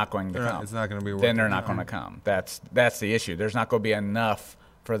 then they're not going to come. It's not going to be. Then they're not going to come. That's the issue. There's not going to be enough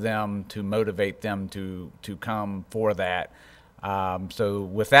for them to motivate them to come for that. So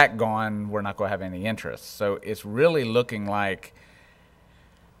with that gone, we're not going to have any interest. So it's really looking like,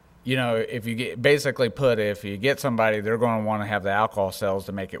 if you if you get somebody, they're going to want to have the alcohol sales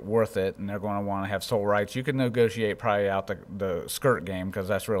to make it worth it, and they're going to want to have sole rights. You can negotiate probably out the skirt game because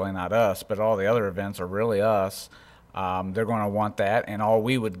that's really not us, but all the other events are really us. They're going to want that, and all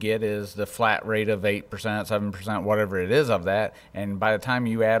we would get is the flat rate of 8%, 7%, whatever it is of that. And by the time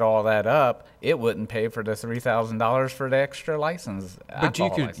you add all that up, it wouldn't pay for the $3,000 for the extra license. But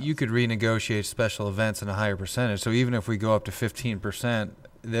you could renegotiate special events in a higher percentage. So even if we go up to 15%,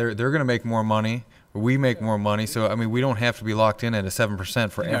 they're going to make more money. We make more money. So I mean, we don't have to be locked in at a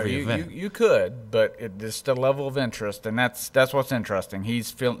 7% for every event. You could, but it's the level of interest, and that's what's interesting.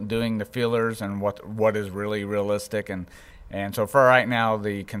 He's doing the feelers and what is really realistic, and so for right now,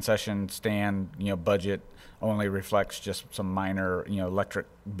 the concession stand budget only reflects just some minor, electric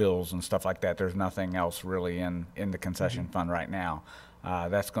bills and stuff like that. There's nothing else really in the concession fund right now.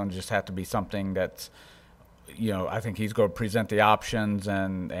 That's going to just have to be something that's, I think he's going to present the options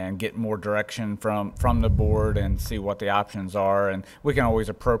and get more direction from the board and see what the options are. And we can always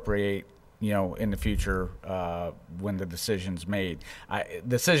appropriate, in the future when the decision's made.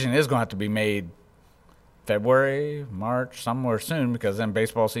 Decision is going to have to be made February, March, somewhere soon, because then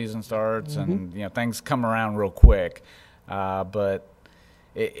baseball season starts and things come around real quick. But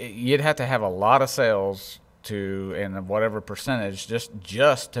you'd have to have a lot of sales and whatever percentage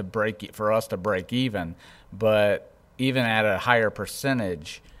just to for us to break even. But even at a higher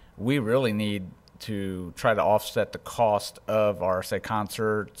percentage, we really need to try to offset the cost of our, say,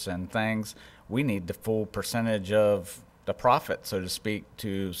 concerts and things. We need the full percentage of the profit, so to speak,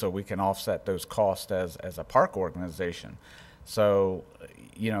 so we can offset those costs as a park organization. So,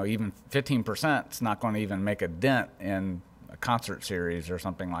 even 15% is not going to even make a dent in a concert series or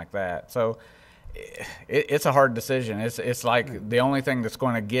something like that. So it's a hard decision. It's like the only thing that's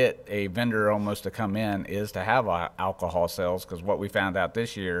going to get a vendor almost to come in is to have alcohol sales, because what we found out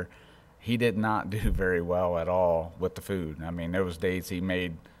this year, he did not do very well at all with the food. I mean, there was days he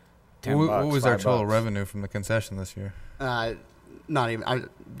made $10. What was our total $5. revenue from the concession this year? Not even. I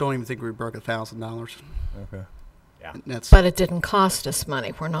don't even think we broke $1,000. Okay. Yeah. But it didn't cost us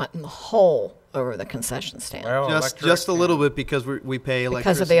money. We're not in the hole over the concession stand. Well, just a little bit, because we pay electricity,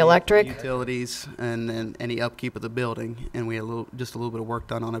 Because of the electric? utilities, and any upkeep of the building, and we had just a little bit of work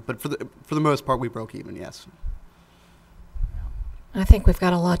done on it. But for the most part, we broke even. Yes. I think we've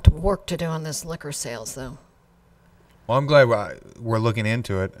got a lot of work to do on this liquor sales, though. Well, I'm glad we're looking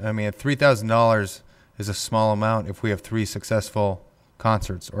into it. I mean, $3,000 is a small amount if we have 3 successful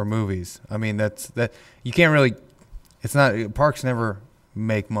concerts or movies. I mean, that you can't really. It's not, parks never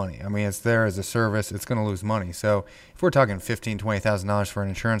make money. I mean, it's there as a service. It's going to lose money. So if we're talking $15,000, $20,000 for an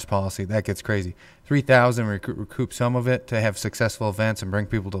insurance policy, that gets crazy. $3,000, recoup some of it to have successful events and bring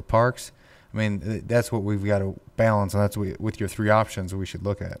people to parks. I mean, that's what we've got to balance, and that's with your 3 options we should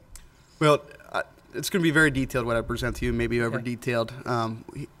look at. Well, it's going to be very detailed what I present to you, maybe over-detailed.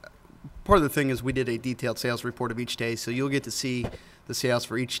 Part of the thing is we did a detailed sales report of each day, so you'll get to see the sales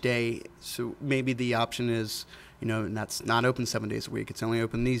for each day. So maybe the option is, and that's not open 7 days a week. It's only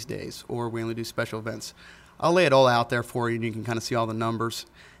open these days, or we only do special events. I'll lay it all out there for you, and you can kind of see all the numbers.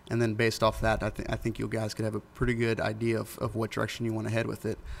 And then based off that, I think you guys could have a pretty good idea of what direction you want to head with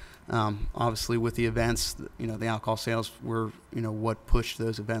it. Obviously, with the events, the alcohol sales were, what pushed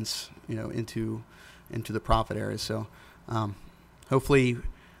those events, into the profit area. So hopefully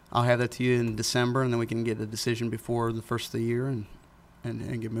I'll have that to you in December, and then we can get a decision before the first of the year and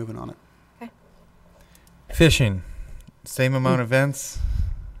get moving on it. Okay. Fishing, same amount of events?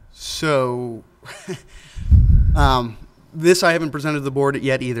 So this I haven't presented to the board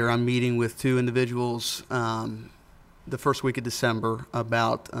yet either. I'm meeting with 2 individuals the first week of December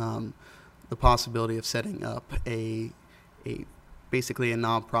about the possibility of setting up basically a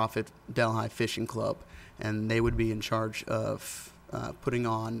nonprofit Delhi fishing club, and they would be in charge of putting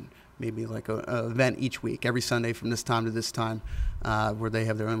on maybe like an event each week, every Sunday from this time to this time, where they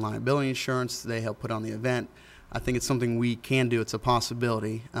have their own liability insurance. They help put on the event. I think it's something we can do. It's a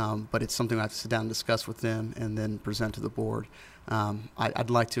possibility, but it's something I have to sit down and discuss with them and then present to the board. I'd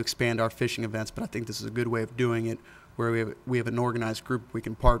like to expand our fishing events, but I think this is a good way of doing it, where we have an organized group we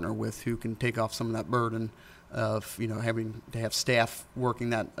can partner with who can take off some of that burden of having to have staff working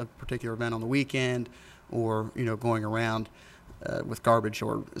that a particular event on the weekend, or going around with garbage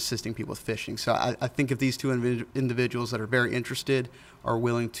or assisting people with fishing. So I think if these 2 individuals that are very interested are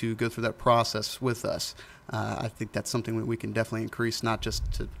willing to go through that process with us, I think that's something that we can definitely increase, not just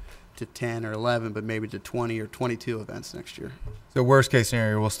to 10 or 11, but maybe to 20 or 22 events next year. So worst case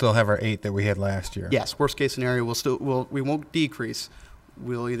scenario, we'll still have our 8 that we had last year. Yes, worst case scenario, we won't decrease.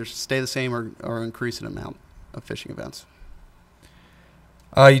 We'll either stay the same or increase in amount of fishing events.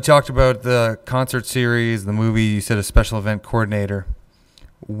 You talked about the concert series, the movie. You said a special event coordinator.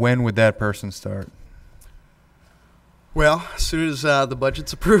 When would that person start? Well, as soon as the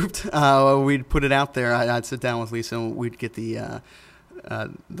budget's approved, we'd put it out there. I'd sit down with Lisa, and we'd get the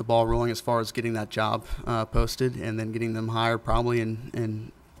ball rolling as far as getting that job posted, and then getting them hired probably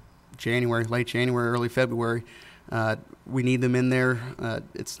in January, late January, early February. We need them in there.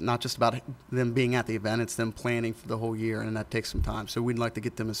 It's not just about them being at the event, it's them planning for the whole year, and that takes some time. So we'd like to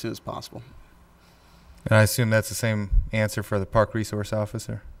get them as soon as possible. And I assume that's the same answer for the park resource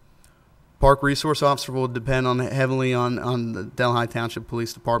officer? Park resource officer will depend heavily on the Delhi Township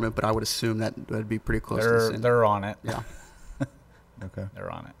Police Department, but I would assume that would be pretty close to the same. They're on it. Yeah. Okay.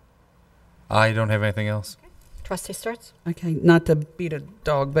 They're on it. I don't have anything else. Trustee Sturts? Okay, not to beat a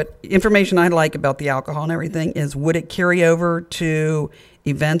dog, but information I like about the alcohol and everything is, would it carry over to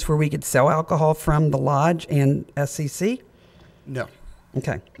events where we could sell alcohol from the lodge and SCC? No.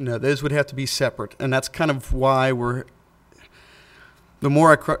 Okay. No, those would have to be separate, and that's kind of why the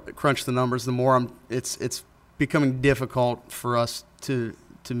more I crunch the numbers, the more it's becoming difficult for us to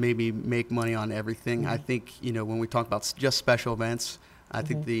maybe make money on everything. I think, when we talk about just special events, I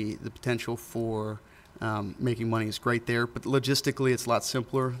think the potential for making money is great there, but logistically it's a lot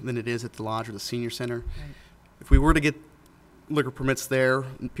simpler than it is at the lodge or the senior center. Right. If we were to get liquor permits there,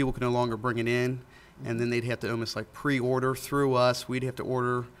 people could no longer bring it in, and then they'd have to almost like pre-order through us. We'd have to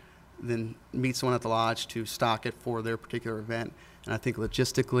order, then meet someone at the lodge to stock it for their particular event. And I think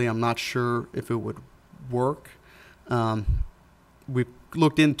logistically, I'm not sure if it would work. We've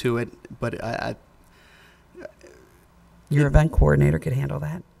looked into it, but Your event coordinator could handle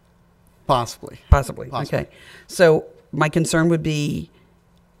that? Possibly. Possibly. Okay. So my concern would be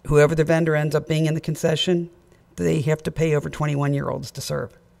whoever the vendor ends up being in the concession, they have to pay over 21-year-olds to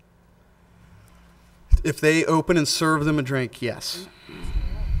serve. If they open and serve them a drink, yes.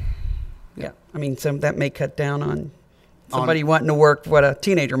 Yeah. I mean, that may cut down on somebody wanting to work what a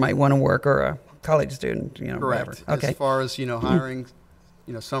teenager might want to work, or a college student, Correct. whatever. Okay. As far as, hiring,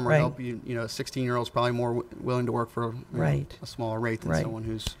 summer Right. help, a 16-year-old's probably more willing to work for Right. a smaller rate than Right. someone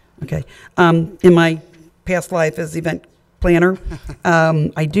who's... Okay. In my past life as event planner,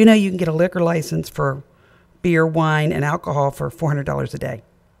 I do know you can get a liquor license for beer, wine, and alcohol for $400 a day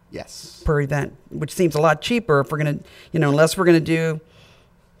Yes. per event, which seems a lot cheaper if we're going to, unless we're going to do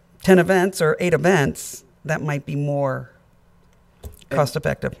 10 events or 8 events, that might be more cost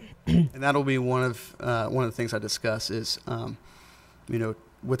effective. And that'll be one of the things I discuss is,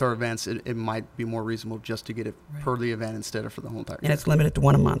 with our events, it might be more reasonable just to get it per the event instead of for the whole entire. And it's limited to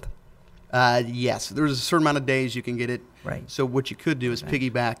one a month. Yes, there's a certain amount of days you can get it. Right. So what you could do is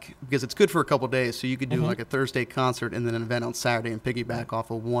piggyback, because it's good for a couple of days. So you could do like a Thursday concert and then an event on Saturday and piggyback off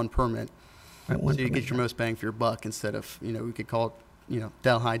of one permit. Right, So you get your most bang for your buck instead of, we could call it,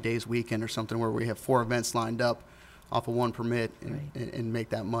 Delhi Days Weekend or something where we have 4 events lined up off of one permit and make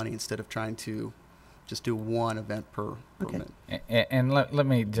that money instead of trying to just do one event per permit. And let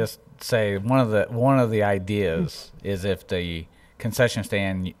me just say, one of the ideas is if the concession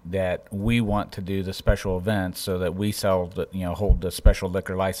stand that we want to do the special events so that we sell hold the special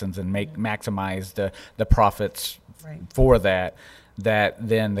liquor license and maximize the profits for that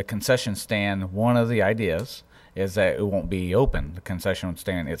then the concession stand, one of the ideas is that it won't be open. The concession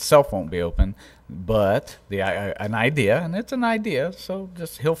stand itself won't be open, but an idea, and it's an idea, so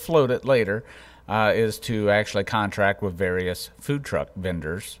just he'll float it later, is to actually contract with various food truck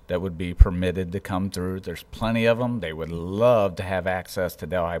vendors that would be permitted to come through. There's plenty of them. They would love to have access to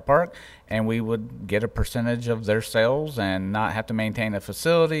Delhi Park, and we would get a percentage of their sales and not have to maintain a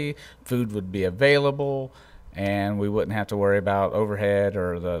facility. Food would be available, and we wouldn't have to worry about overhead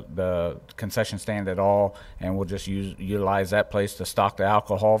or the concession stand at all, and we'll just utilize that place to stock the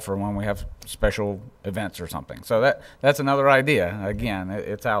alcohol for when we have special events or something. So that's another idea. Again,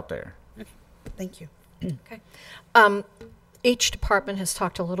 it's out there. Thank you. Okay. Each department has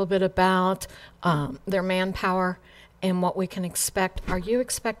talked a little bit about their manpower and what we can expect. Are you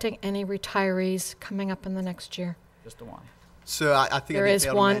expecting any retirees coming up in the next year? Just the one. So I think There I is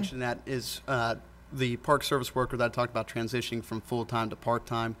failed to one. mention that is the park service worker that I talked about transitioning from full-time to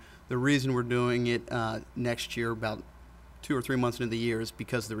part-time. The reason we're doing it next year, about 2 or 3 months into the year, is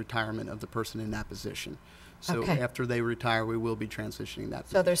because of the retirement of the person in that position. So Okay. after they retire, we will be transitioning that.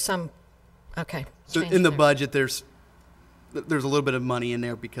 So there's some, okay. So change in the there. budget, there's a little bit of money in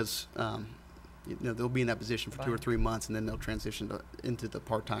there because they'll be in that position for 2 or 3 months, and then they'll transition into the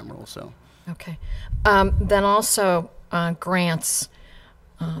part-time role. So Okay. Then also grants,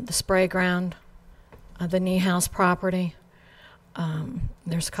 the spray ground, the knee house property.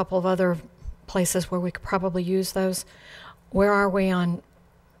 There's a couple of other places where we could probably use those. Where are we on,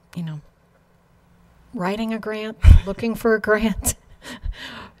 writing a grant, looking for a grant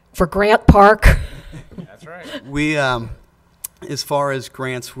for Grant Park? That's right. we, as far as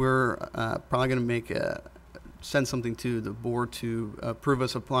grants, we're probably going to send something to the board to approve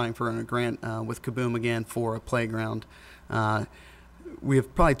us applying for a grant with Kaboom again for a playground. We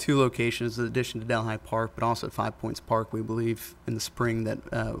have probably 2 locations in addition to Delhi Park, but also at 5 Points Park. We believe in the spring that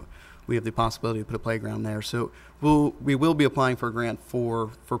we have the possibility to put a playground there. So we will be applying for a grant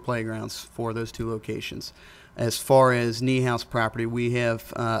for playgrounds for those 2 locations. As far as Knee House property, we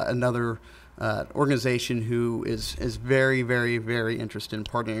have another organization who is very, very, very interested in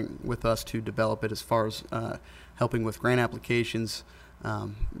partnering with us to develop it as far as helping with grant applications,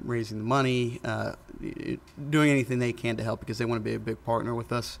 raising the money, doing anything they can to help because they want to be a big partner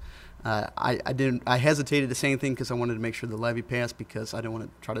with us. I hesitated to say anything because I wanted to make sure the levy passed because I didn't want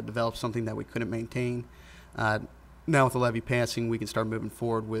to try to develop something that we couldn't maintain. Now with the levy passing, we can start moving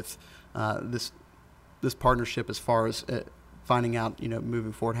forward with this partnership as far as finding out,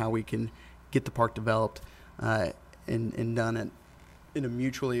 moving forward how we can get the park developed and done it in a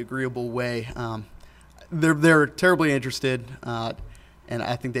mutually agreeable way. They're terribly interested, and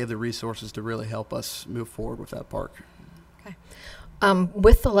I think they have the resources to really help us move forward with that park. Okay.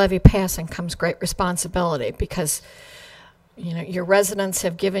 With the levy passing comes great responsibility because, your residents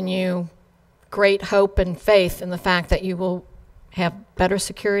have given you great hope and faith in the fact that you will have better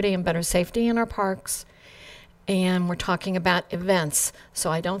security and better safety in our parks. And we're talking about events.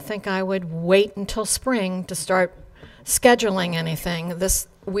 So I don't think I would wait until spring to start scheduling anything.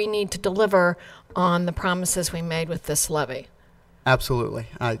 We need to deliver on the promises we made with this levy. Absolutely.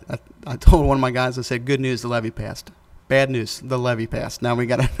 I told one of my guys, I said, good news, the levy passed. Bad news, the levy passed. Now we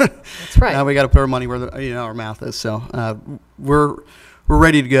got to That's right. Now we got to put our money where our mouth is. So we're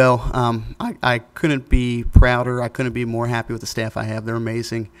ready to go. I couldn't be prouder. I couldn't be more happy with the staff I have. They're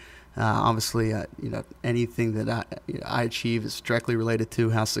amazing. Obviously, anything that I achieve is directly related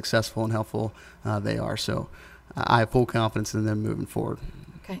to how successful and helpful they are. So I have full confidence in them moving forward.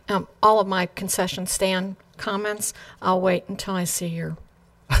 Okay. All of my concession stand comments, I'll wait until I see your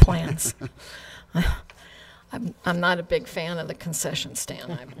plans. I'm not a big fan of the concession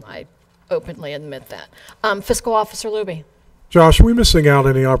stand. I openly admit that. Fiscal Officer Luby. Josh, are we missing out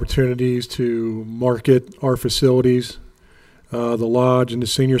any opportunities to market our facilities, the lodge and the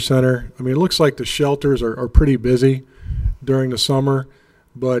senior center? I mean, it looks like the shelters are pretty busy during the summer,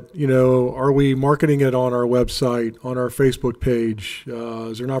 but, are we marketing it on our website, on our Facebook page?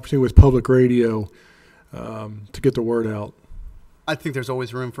 Is there an opportunity with public radio to get the word out? I think there's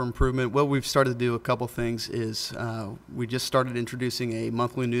always room for improvement. What we've started to do a couple things is we just started introducing a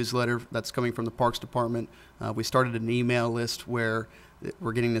monthly newsletter that's coming from the Parks Department. We started an email list where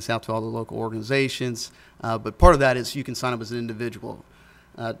we're getting this out to all the local organizations. But part of that is you can sign up as an individual.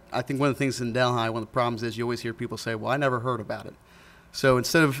 I think one of the things in Delhi, one of the problems is you always hear people say, well, I never heard about it. So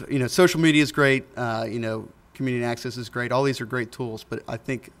instead of, social media is great, community access is great. All these are great tools. But I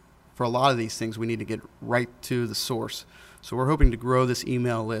think for a lot of these things, we need to get right to the source. So we're hoping to grow this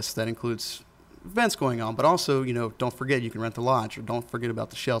email list that includes events going on, but also, don't forget you can rent the lodge or don't forget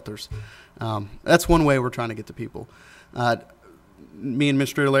about the shelters. That's one way we're trying to get to people. Me and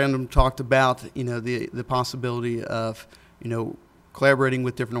Mr. Landon talked about, the possibility of, collaborating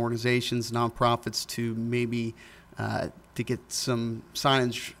with different organizations, nonprofits to maybe to get some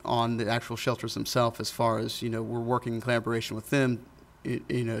signage on the actual shelters themselves as far as, we're working in collaboration with them,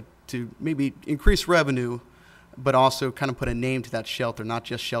 to maybe increase revenue, but also kind of put a name to that shelter, not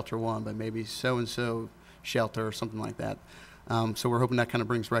just Shelter One, but maybe so-and-so shelter or something like that. So we're hoping that kind of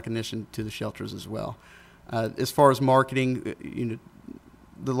brings recognition to the shelters as well. As far as marketing,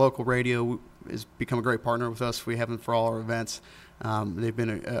 the local radio has become a great partner with us. We have them for all our events. They've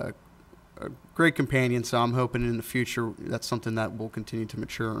been a great companion, so I'm hoping in the future that's something that will continue to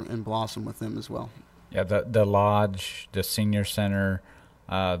mature and blossom with them as well. Yeah, the lodge, the senior center,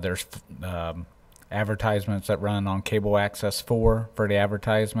 there's advertisements that run on cable access for the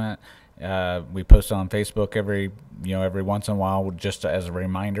advertisement. We post on Facebook every once in a while just as a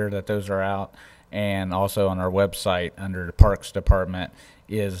reminder that those are out. And also on our website under the Parks Department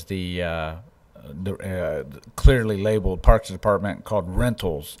is the clearly labeled Parks Department called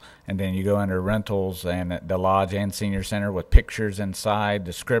Rentals. And then you go under Rentals and the lodge and senior center with pictures inside,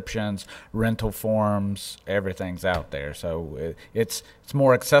 descriptions, rental forms, everything's out there. So it's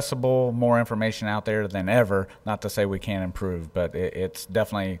more accessible, more information out there than ever. Not to say we can't improve, but it's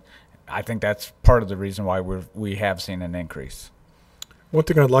definitely, I think that's part of the reason why we have seen an increase. One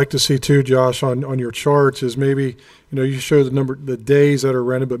thing I'd like to see too, Josh, on your charts is maybe, you show the days that are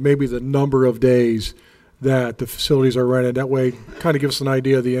rented, but maybe the number of days that the facilities are rented. That way, kind of give us an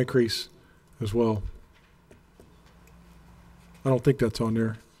idea of the increase as well. I don't think that's on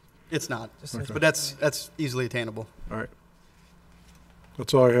there. It's not, Okay. but that's easily attainable. All right.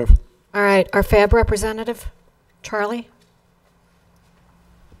 That's all I have. All right, our FAB representative, Charlie.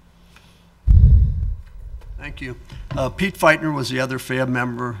 Thank you. Pete Feitner was the other FAB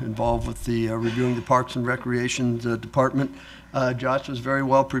member involved with the reviewing the Parks and Recreation Department. Josh was very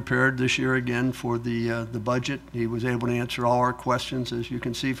well prepared this year again for the budget. He was able to answer all our questions. As you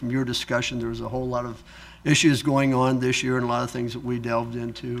can see from your discussion, there was a whole lot of issues going on this year and a lot of things that we delved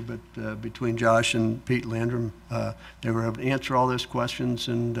into. But between Josh and Pete Landrum, they were able to answer all those questions,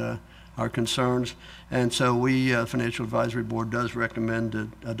 and our concerns. And so we, Financial Advisory Board, does recommend the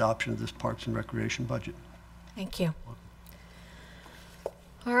adoption of this Parks and Recreation budget. Thank you.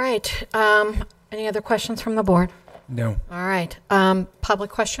 All right. Any other questions from the board? No. All right. Public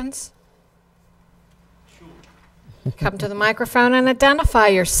questions? Sure. Come to the microphone and identify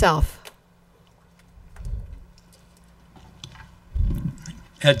yourself.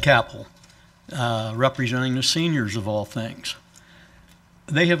 Ed Capel, representing the seniors of all things.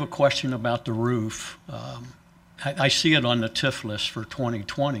 They have a question about the roof. I see it on the TIF list for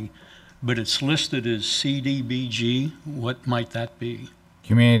 2020, but it's listed as CDBG. What might that be?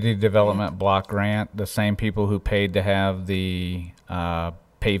 Community Development Block Grant, the same people who paid to have the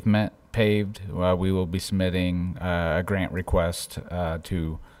pavement paved, we will be submitting a grant request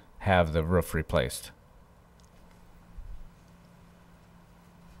to have the roof replaced.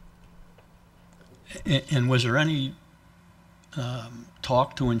 And was there any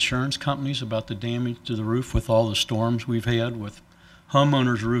talk to insurance companies about the damage to the roof with all the storms we've had with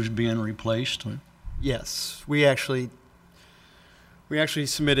homeowners' roofs being replaced? Yes, we actually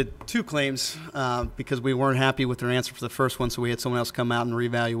submitted 2 claims because we weren't happy with their answer for the first one, so we had someone else come out and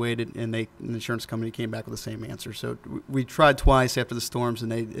reevaluate it, and the insurance company came back with the same answer. So we tried twice after the storms,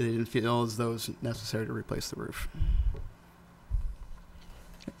 and they didn't feel as though it was necessary to replace the roof.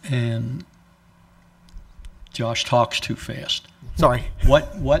 And Josh talks too fast. Sorry.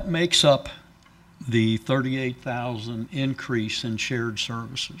 What makes up the 38,000 increase in shared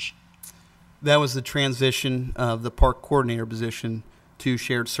services? That was the transition of the park coordinator position to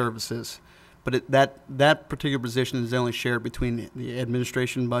shared services, but that particular position is only shared between the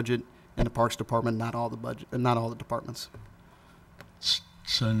administration budget and the Parks Department, not all the budget, and not all the departments.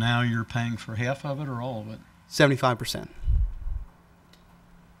 So now you're paying for half of it or all of it? 75%.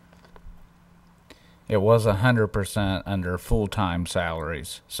 It was 100% under full-time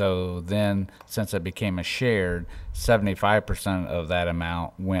salaries. So then, since it became a shared, 75% of that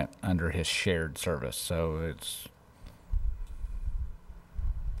amount went under his shared service. So it's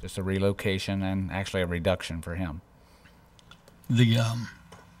just a relocation and actually a reduction for him. The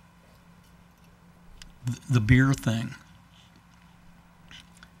beer thing.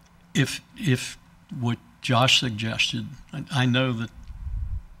 If what Josh suggested, I know that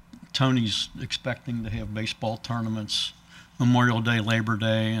Tony's expecting to have baseball tournaments Memorial Day, Labor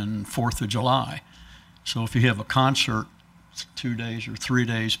Day, and 4th of July. So if you have a concert 2 days or 3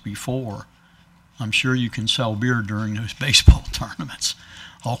 days before, I'm sure you can sell beer during those baseball tournaments.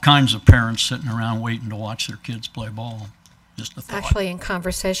 All kinds of parents sitting around waiting to watch their kids play ball. Just a thought. Actually, in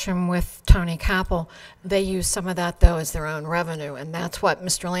conversation with Tony Capel, they use some of that, though, as their own revenue. And that's what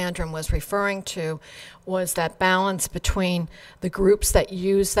Mr. Landrum was referring to, was that balance between the groups that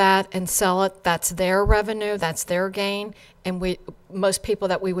use that and sell it. That's their revenue, that's their gain. And most people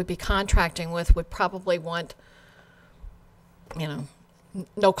that we would be contracting with would probably want,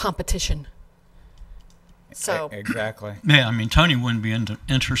 no competition. So exactly. Yeah, I mean, Tony wouldn't be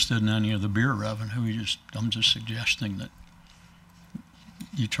interested in any of the beer revenue. I'm just suggesting that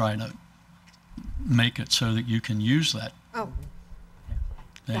you try to make it so that you can use that. Oh.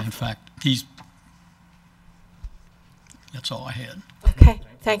 And in fact, that's all I had. Okay.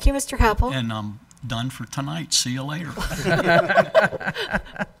 Thank you, Mr. Capel. And I'm done for tonight. See you later.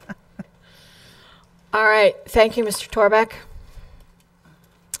 All right. Thank you, Mr. Torbeck.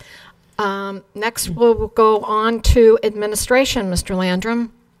 Next, we'll go on to administration. Mr.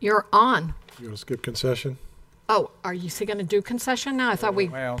 Landrum, you're on. You want to skip concession? Oh, are you going to do concession now? I thought we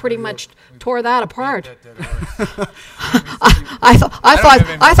pretty much tore that apart. I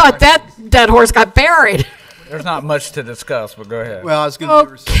thought that dead horse got buried. There's not much to discuss, but go ahead. Well, I was going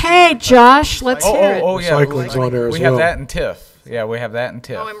to Okay, Josh, let's hear it. Oh, yeah. Recycling's on there as we well. have that in TIF. Yeah, we have that in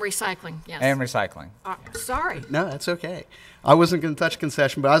TIF. Oh, and recycling, yes. And recycling. Sorry. No, that's okay. I wasn't going to touch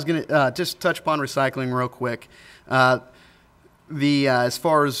concession, but I was going to just touch upon recycling real quick. As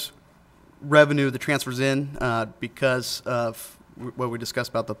far as revenue that transfers in, because of what we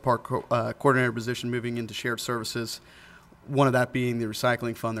discussed about the park coordinator position moving into shared services, one of that being the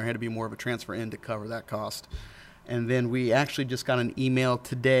recycling fund, there had to be more of a transfer in to cover that cost. And then we actually just got an email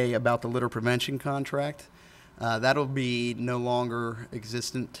today about the litter prevention contract. That'll be no longer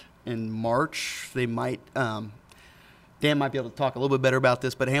existent in March. They might, Dan might be able to talk a little bit better about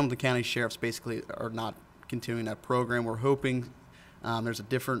this, but Hamilton County Sheriffs basically are not continuing that program. We're hoping there's a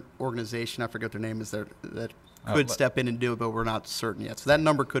different organization, I forget what their name is, that could step in and do it, but we're not certain yet. So that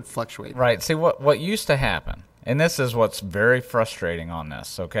number could fluctuate. Right. See, what used to happen, and this is what's very frustrating on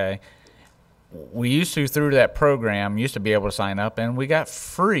this, okay? We used to, through that program, used to be able to sign up, and we got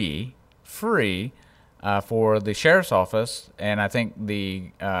free for the sheriff's office, and I think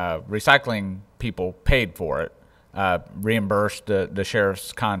the recycling people paid for it, reimbursed the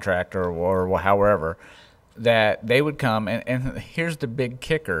sheriff's contract or however, that they would come, and here's the big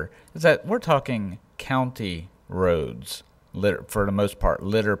kicker, is that we're talking county roads, for the most part,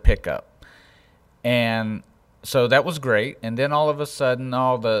 litter pickup. And so that was great, and then all of a sudden,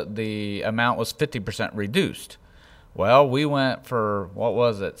 all the amount was 50% reduced. Well, we went for, what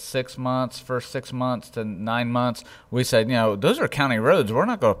was it, 6 months, first 6 months to 9 months. We said, those are county roads. We're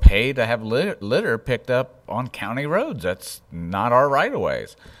not going to pay to have litter picked up on county roads. That's not our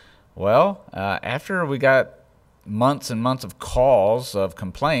right-of-ways. Well, after we got months and months of calls, of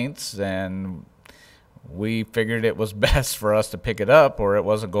complaints, and we figured it was best for us to pick it up or it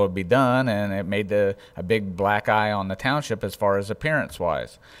wasn't going to be done, and it made a big black eye on the township as far as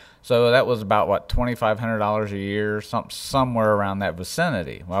appearance-wise. So that was about, $2,500 a year, somewhere around that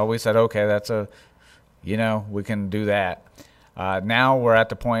vicinity. Well, we said, okay, we can do that. Now we're at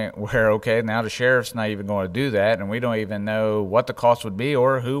the point where, okay, now the sheriff's not even going to do that, and we don't even know what the cost would be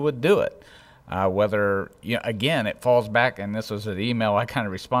or who would do it. Whether, again, it falls back, and this was an email I kind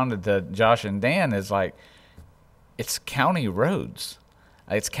of responded to Josh and Dan, is like, it's county roads.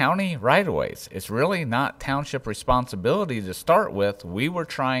 It's county right-of-ways. It's really not township responsibility to start with. We were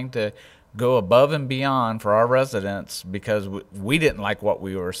trying to go above and beyond for our residents because we didn't like what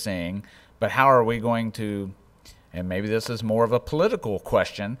we were seeing. But how are we going to, and maybe this is more of a political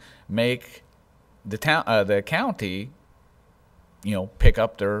question, make the county, pick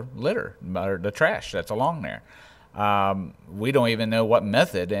up their litter or the trash that's along there? We don't even know what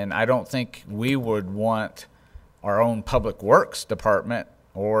method, and I don't think we would want our own public works department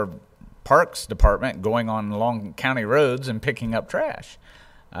or parks department going on along county roads and picking up trash,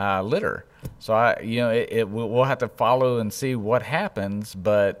 litter. So we'll have to follow and see what happens.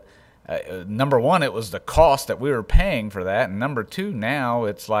 But number one, it was the cost that we were paying for that, and number two, now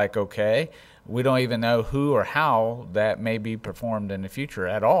it's like, okay, we don't even know who or how that may be performed in the future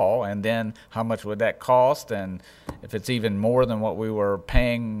at all, and then how much would that cost, and if it's even more than what we were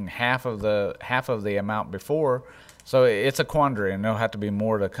paying half of the amount before. So it's a quandary, and there'll have to be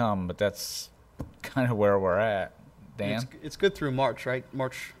more to come, but that's kind of where we're at. Dan? It's good through March, right?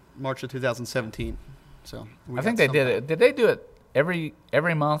 March of 2017. So I think they did it. Did they do it every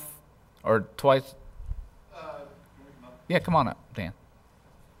month or twice? Yeah, come on up, Dan.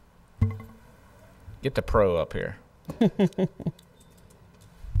 Get the pro up here. And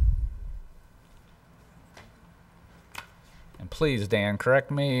please, Dan, correct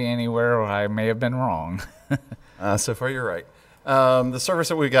me anywhere I may have been wrong. So far, you're right. The service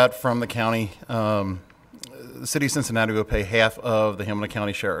that we got from the county, the city of Cincinnati will pay half of the Hamilton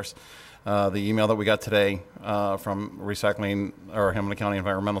County Sheriff's. The email that we got today from Recycling or Hamilton County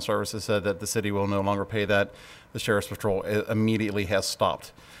Environmental Services said that the city will no longer pay that. The Sheriff's Patrol immediately has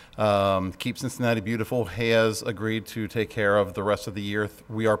stopped. Keep Cincinnati Beautiful has agreed to take care of the rest of the year.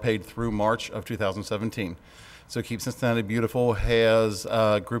 We are paid through March of 2017. So Keep Cincinnati Beautiful has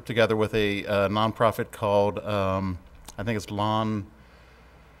grouped together with a nonprofit called, I think it's Lawn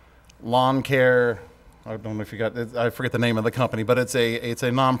Care. I don't know if you got it. I forget the name of the company, but it's a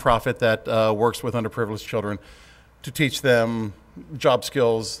nonprofit that works with underprivileged children to teach them job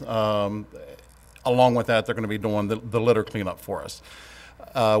skills. Along with that, they're going to be doing the litter cleanup for us.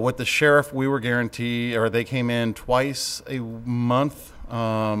 With the sheriff, we were guaranteed, or they came in twice a month,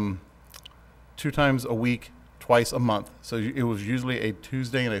 2 times a week, twice a month. So it was usually a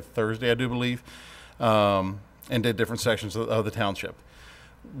Tuesday and a Thursday, I do believe, and did different sections of the township.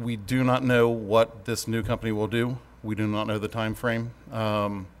 We do not know what this new company will do. We do not know the time frame.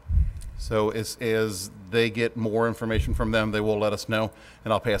 So as they get more information from them, they will let us know,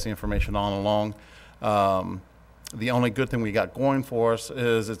 and I'll pass the information on along. The only good thing we got going for us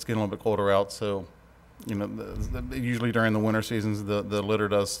is it's getting a little bit colder out. So, usually during the winter seasons, the litter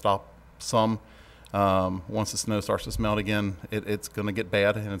does stop some. Once the snow starts to melt again, it's going to get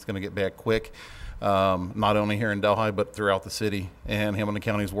bad, and it's going to get bad quick. Not only here in Delhi, but throughout the city. And Hamilton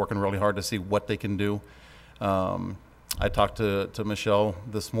County is working really hard to see what they can do. I talked to Michelle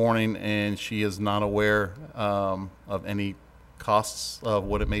this morning, and she is not aware of any costs of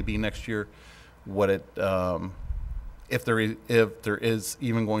what it may be next year, if there is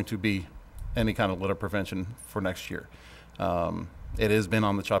even going to be any kind of litter prevention for next year. It has been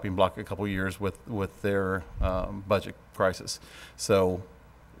on the chopping block a couple years with their budget crisis. So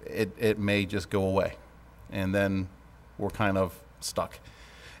it may just go away, and then we're kind of stuck.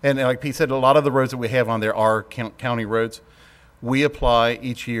 And like Pete said, a lot of the roads that we have on there are county roads. We apply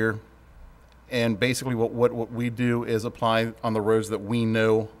each year, and basically what we do is apply on the roads that we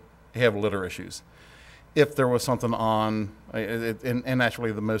know have litter issues. if there was something on, and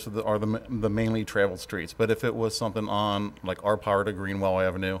actually most of the mainly traveled streets, but if it was something on like our part of Greenwell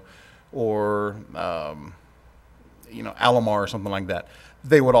Avenue or, Alomar or something like that,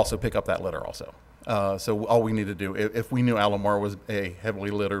 they would also pick up that litter also. So all we need to do, if we knew Alomar was a heavily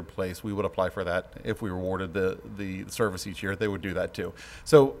littered place, we would apply for that. If we rewarded the service each year, they would do that too.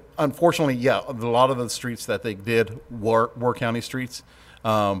 So unfortunately, yeah, a lot of the streets that they did were county streets,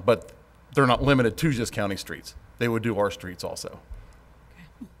 but they're not limited to just county streets. They would do our streets also.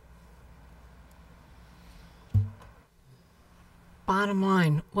 Bottom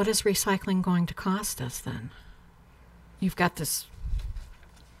line, what is recycling going to cost us then? You've got this.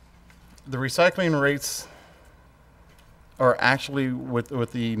 The recycling rates are actually,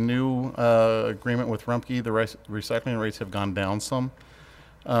 with the new agreement with Rumpke, the recycling rates have gone down some.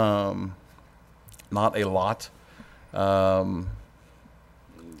 Not a lot.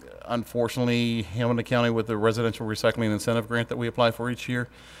 Unfortunately, Hamilton County, with the residential recycling incentive grant that we apply for each year,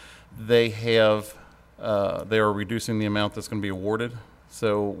 they are reducing the amount that's going to be awarded.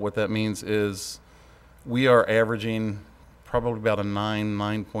 So what that means is we are averaging probably about a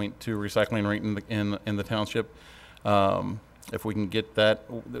 9.2 recycling rate in the township. If we can get that,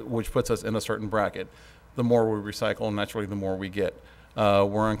 which puts us in a certain bracket, the more we recycle, naturally, the more we get.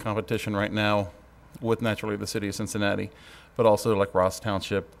 We're in competition right now with naturally the city of Cincinnati, but also like Ross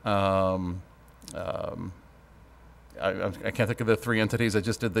Township. I can't think of the three entities that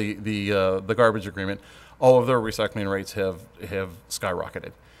just did the garbage agreement. All of their recycling rates have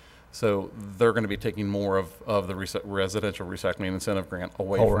skyrocketed. So they're going to be taking more of the residential recycling incentive grant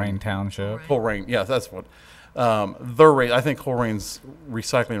away from Coleraine Township. Coleraine, yeah, that's what. Their rate, I think Colerane's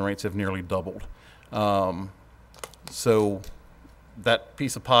recycling rates have nearly doubled. So that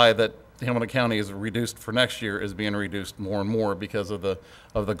piece of pie that Hamilton County is reduced for next year is being reduced more and more because of the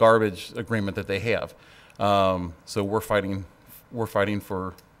garbage agreement that they have. So we're fighting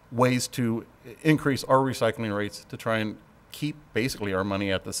for ways to increase our recycling rates to try and keep basically our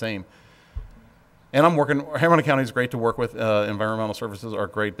money at the same. And Hamilton County is great to work with. Environmental services are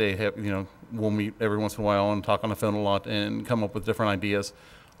great. They have, we'll meet every once in a while and talk on the phone a lot and come up with different ideas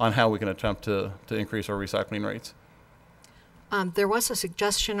on how we can attempt to increase our recycling rates. There was a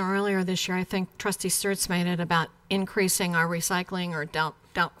suggestion earlier this year, I think Trustee Sturts made it, about increasing our recycling or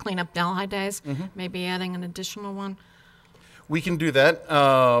cleanup Delhi days, maybe adding an additional one. We can do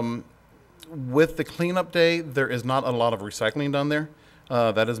that. With the cleanup day, there is not a lot of recycling done there.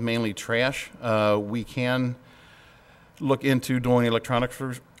 That is mainly trash. We can look into doing electronic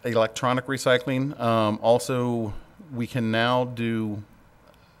recycling. Also, we can now do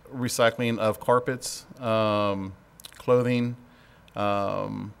recycling of carpets, clothing,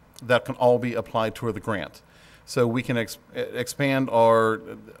 that can all be applied toward the grant. So we can expand our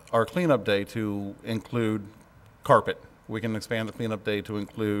cleanup day to include carpet. We can expand the cleanup day to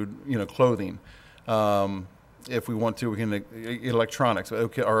include, clothing. If we want to, we can electronics.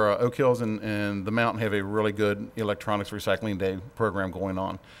 Oak Hills and the Mountain have a really good electronics recycling day program going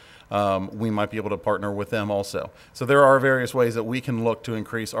on. We might be able to partner with them also. So there are various ways that we can look to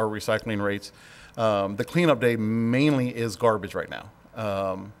increase our recycling rates. The cleanup day mainly is garbage right now.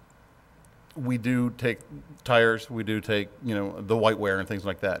 We do take tires, we do take, the whiteware and things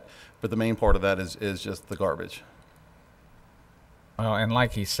like that. But the main part of that is just the garbage. Well, and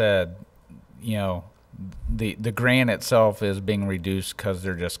like he said, the grant itself is being reduced because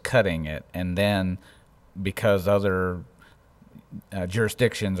they're just cutting it. And then because other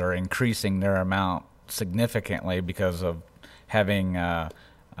jurisdictions are increasing their amount significantly because of having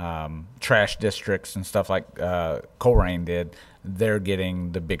trash districts and stuff like Coleraine did, they're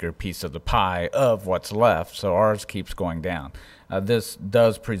getting the bigger piece of the pie of what's left. So ours keeps going down. This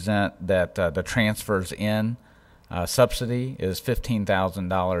does present that the transfers in subsidy is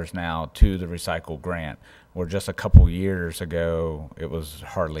 $15,000 now to the recycle grant, where just a couple years ago it was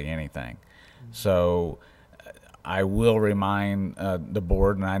hardly anything. So I will remind the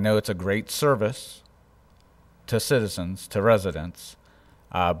board, and I know it's a great service to citizens, to residents,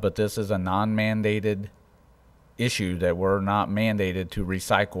 but this is a non-mandated issue that we're not mandated to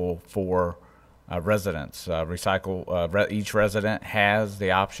recycle for residents. Each resident has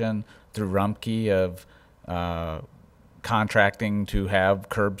the option through Rumpke of contracting to have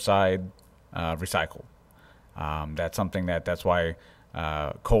curbside recycle. That's something that's why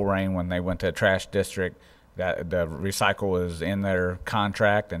Coleraine, when they went to a trash district, that the recycle is in their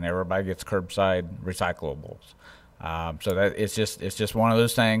contract and everybody gets curbside recyclables. So that it's just one of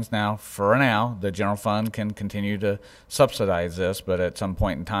those things. Now, for now, the general fund can continue to subsidize this, but at some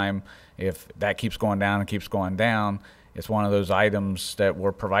point in time, if that keeps going down and keeps going down, it's one of those items that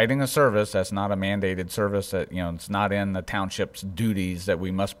we're providing a service that's not a mandated service, that, it's not in the township's duties that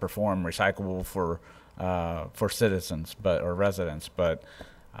we must perform recyclable for citizens or residents, but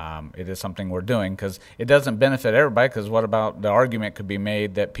it is something we're doing because it doesn't benefit everybody. Because what about the argument could be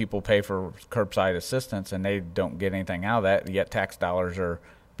made that people pay for curbside assistance and they don't get anything out of that, yet tax dollars are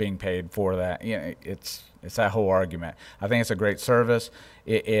being paid for that. It's that whole argument. I think it's a great service.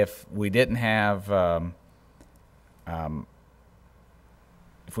 If we didn't have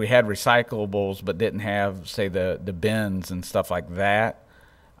if we had recyclables but didn't have, say, the bins and stuff like that,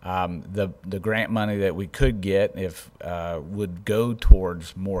 the grant money that we could get would go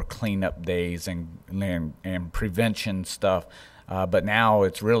towards more cleanup days and prevention stuff. But now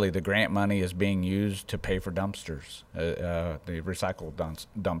it's really the grant money is being used to pay for dumpsters. The recycled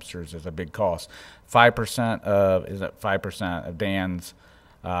dumpsters is a big cost. 5% of Dan's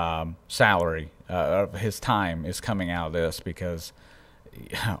salary of his time is coming out of this, because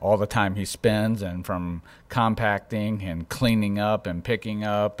all the time he spends, and from compacting and cleaning up and picking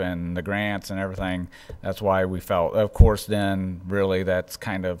up and the grants and everything. That's why we felt, of course, then really that's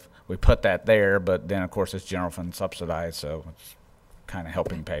kind of, we put that there, but then of course it's general fund subsidized, so it's kind of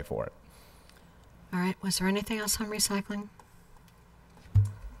helping pay for it. All right. Was there anything else on recycling?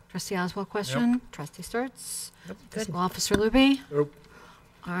 Trustee Oswald, question? Yep. Trustee Sturts? Yep. Fiscal Officer Luby? Nope.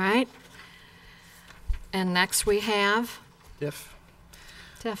 All right. And next we have TIF.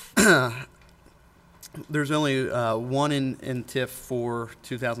 There's only one in TIF for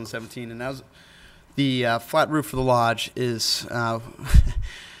 2017, and that was the flat roof for the lodge is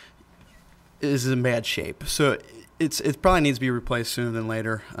in bad shape. So it probably needs to be replaced sooner than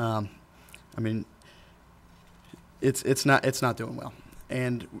later. I mean, it's not doing well.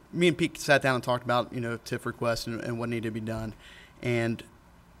 And me and Pete sat down and talked about TIF requests and what needed to be done, and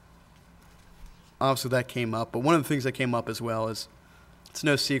obviously that came up. But one of the things that came up as well is, it's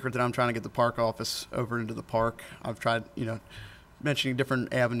no secret that I'm trying to get the park office over into the park. I've tried, mentioning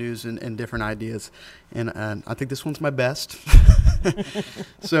different avenues and different ideas, and I think this one's my best.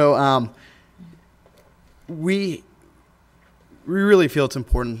 So we really feel it's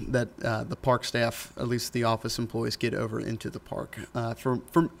important that the park staff, at least the office employees, get over into the park for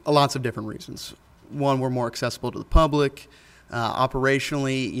lots of different reasons. One, we're more accessible to the public.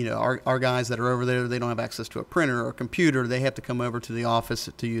 Operationally, our guys that are over there, they don't have access to a printer or a computer. They have to come over to the office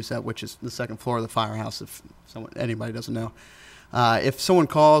to use that, which is the second floor of the firehouse, if anybody doesn't know. If someone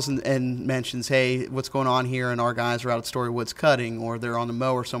calls and mentions, hey, what's going on here, and our guys are out at Story Woods cutting, or they're on the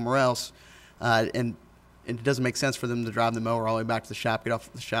mower somewhere else, and it doesn't make sense for them to drive the mower all the way back to the shop, get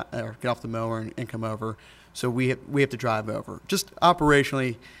off the mower and come over. So we have to drive over. Just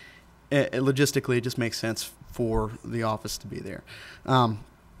operationally, logistically, it just makes sense for the office to be there.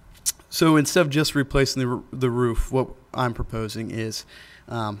 So instead of just replacing the roof, what I'm proposing is,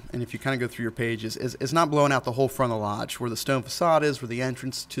 and if you kind of go through your pages, is not blowing out the whole front of the lodge. Where the stone facade is, where the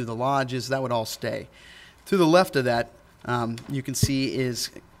entrance to the lodge is, that would all stay. To the left of that, you can see is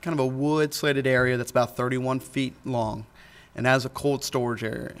kind of a wood slated area that's about 31 feet long, and that is a cold storage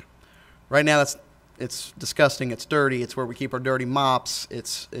area. Right now, it's disgusting. It's dirty. It's where we keep our dirty mops.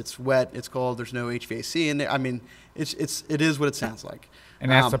 It's wet. It's cold. There's no HVAC in there. I mean, it is what it sounds like.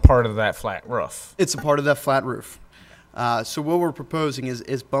 And that's a part of that flat roof. It's a part of that flat roof. So what we're proposing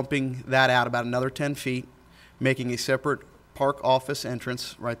is bumping that out about another 10 feet, making a separate park office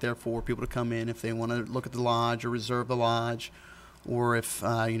entrance right there for people to come in if they want to look at the lodge or reserve the lodge, or if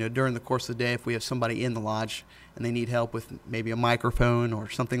during the course of the day, if we have somebody in the lodge and they need help with maybe a microphone or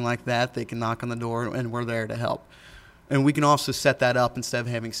something like that, they can knock on the door and we're there to help. And we can also set that up instead of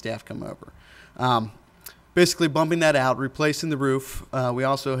having staff come over. Basically bumping that out, replacing the roof. We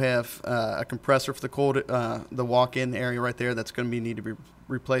also have a compressor for the walk-in area right there that's going to need to be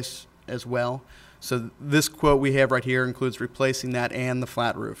replaced as well. So this quote we have right here includes replacing that and the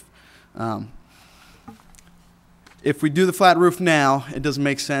flat roof. If we do the flat roof now, it doesn't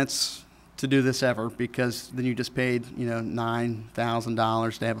make sense to do this ever, because then you just paid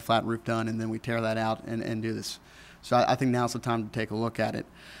 $9,000 to have a flat roof done, and then we tear that out and do this. So I think now's the time to take a look at it.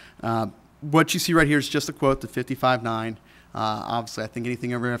 What you see right here is just a quote, the 55.9. Obviously, I think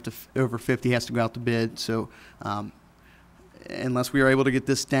anything over 50 has to go out to bid. So unless we are able to get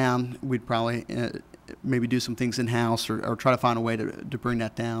this down, we'd probably maybe do some things in-house or try to find a way to bring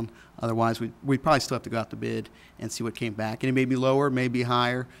that down. Otherwise, we'd probably still have to go out to bid and see what came back. And it may be lower, it may be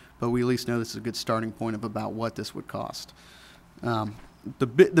higher, but we at least know this is a good starting point of about what this would cost. The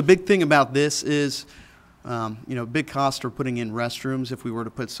big thing about this is, big costs are putting in restrooms. If we were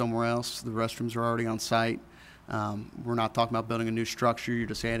to put somewhere else, the restrooms are already on site. We're not talking about building a new structure. You're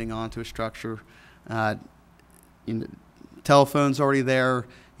just adding on to a structure. you know, telephone's already there,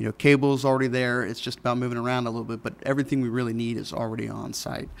 you know, cable's already there. It's just about moving around a little bit, but everything we really need is already on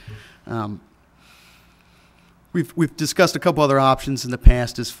site. We've discussed a couple other options in the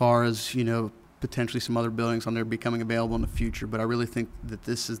past as far as, you know, potentially some other buildings on there becoming available in the future, but I really think that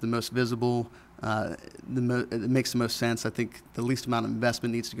this is the most visible, it makes the most sense. I think the least amount of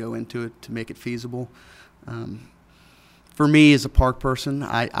investment needs to go into it to make it feasible. For me, as a park person,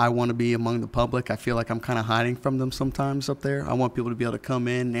 I want to be among the public. I feel like I'm kind of hiding from them sometimes up there. I want people to be able to come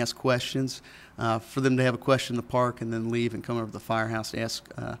in and ask questions, for them to have a question in the park and then leave and come over to the firehouse to ask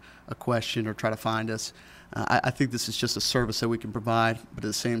a question or try to find us. I think this is just a service that we can provide, but at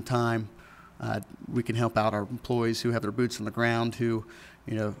the same time, we can help out our employees who have their boots on the ground, who,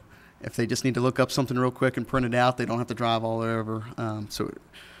 you know, if they just need to look up something real quick and print it out, they don't have to drive all over. So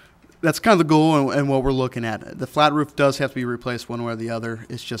that's kind of the goal and what we're looking at. The flat roof does have to be replaced one way or the other.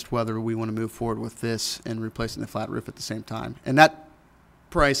 It's just whether we want to move forward with this and replacing the flat roof at the same time. And that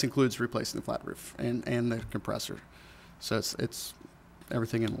price includes replacing the flat roof and the compressor. So it's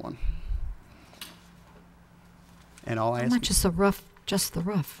everything in one. And all I How ask much is the roof? Just the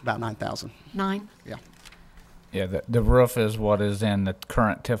roof? about $9,000. 9? Yeah. Yeah, the roof is what is in the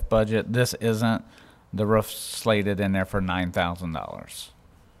current TIF budget. This isn't. The roof's slated in there for $9,000.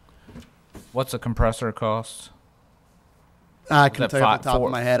 What's the compressor cost? I can tell you off the top of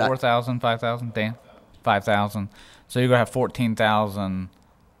my head. 4,000, 5,000, Dan? 5,000. So you're going to have 14,000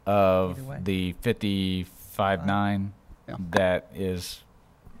 of Either way. the 55.9 Yeah. that is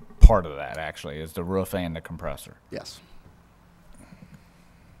part of that, actually, is the roof and the compressor. Yes.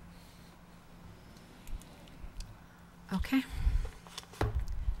 Okay.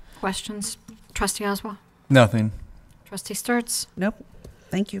 Questions? Trustee Oswald? Nothing. Trustee Sturts? Nope.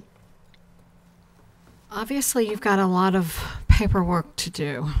 Thank you. Obviously, you've got a lot of paperwork to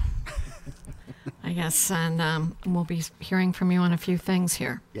do, I guess, and we'll be hearing from you on a few things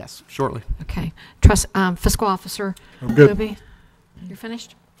here. Yes, shortly. Okay. Fiscal Officer I'm good. Luby, you're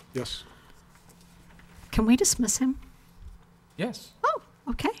finished? Yes. Can we dismiss him? Yes. Oh,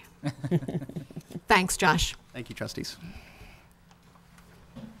 okay. Thanks, Josh. Thank you, trustees.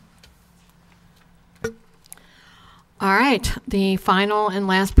 All right. The final and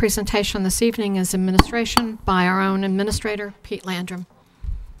last presentation this evening is administration by our own administrator, Pete Landrum.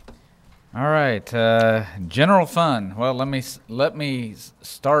 All right, general fund. Well, let me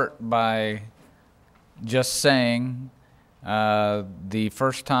start by just saying the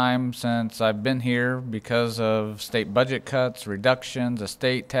first time since I've been here, because of state budget cuts, reductions,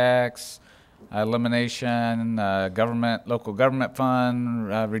 estate tax, elimination, local government fund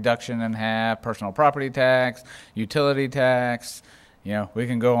reduction in half, personal property tax, utility tax. You know, we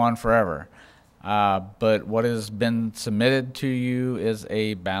can go on forever. But what has been submitted to you is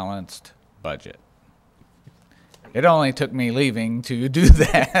a balanced budget. It only took me leaving to do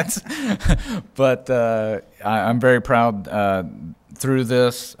that, but I'm very proud through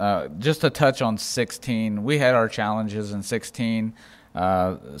this. Just to touch on 16, we had our challenges in 16,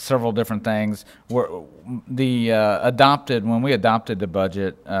 several different things. When we adopted the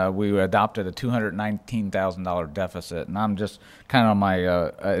budget, we adopted a $219,000 deficit, and I'm just kind of on my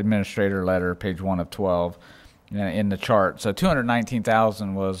administrator letter, page 1 of 12. In the chart. So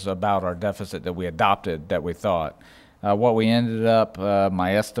 219,000 was about our deficit that we adopted, that we thought. What we ended up,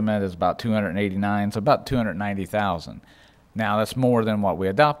 my estimate is about 289, so about 290,000. Now that's more than what we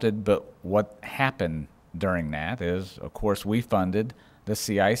adopted, but what happened during that is, of course, we funded the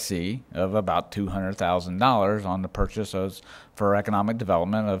CIC of about $200,000 on the purchase for economic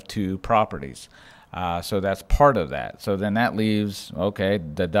development of 2 properties. So that's part of that. So then that leaves, okay,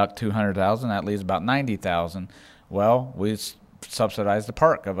 deduct 200,000, that leaves about 90,000. Well, we subsidized the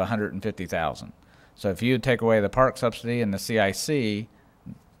park of 150,000. So if you take away the park subsidy and the CIC,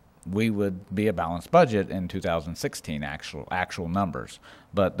 we would be a balanced budget in 2016, actual numbers.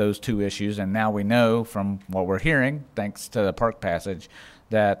 But those 2 issues, and now we know from what we're hearing, thanks to the park passage,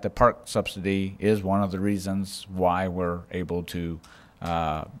 that the park subsidy is one of the reasons why we're able to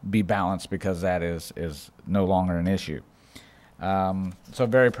be balanced, because that is no longer an issue. So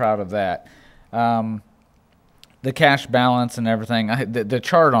very proud of that. The cash balance and everything, the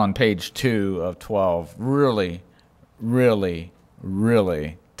chart on page 2 of 12 really, really,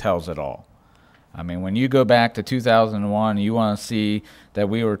 really tells it all. I mean, when you go back to 2001, you want to see that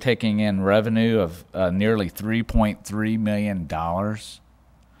we were taking in revenue of nearly $3.3 million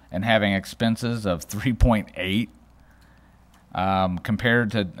and having expenses of 3.8.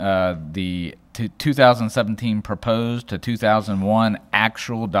 Compared to the 2017 proposed to 2001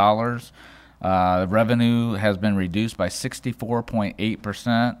 actual dollars, revenue has been reduced by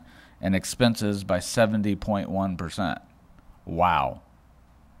 64.8%, and expenses by 70.1%. Wow.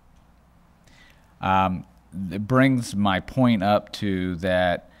 It brings my point up to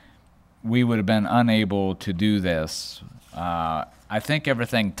that we would have been unable to do this. I think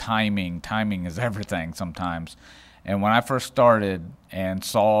timing is everything sometimes. And when I first started and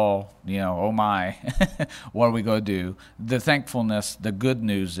saw, oh my, what are we going to do? The good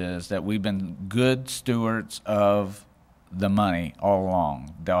news is that we've been good stewards of the money all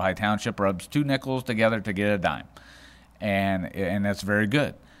along. Delhi Township rubs 2 nickels together to get a dime. And that's very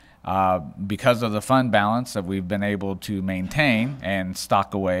good. Because of the fund balance that we've been able to maintain and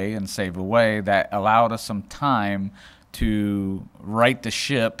stock away and save away, that allowed us some time to right the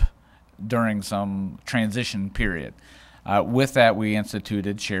ship during some transition period. With that, we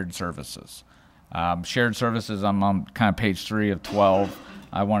instituted shared services. Shared services, I'm on kind of page 3 of 12.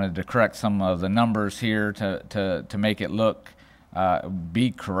 I wanted to correct some of the numbers here to make it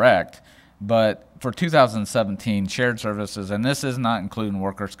be correct. But for 2017, shared services, and this is not including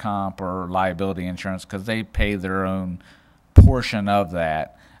workers' comp or liability insurance because they pay their own portion of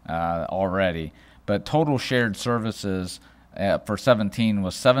that already. But total shared services for 17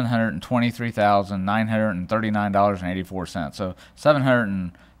 was $723,939.84. So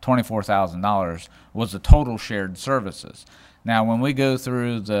 $724,000 was the total shared services. Now, when we go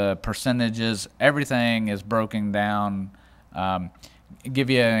through the percentages, everything is broken down. Give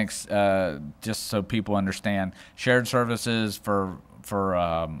you just so people understand, shared services for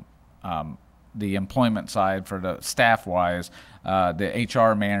the employment side, for the staff-wise, the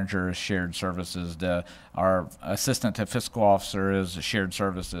HR manager is shared services. Our assistant to fiscal officer is shared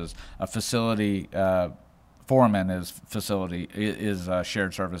services. A facility foreman is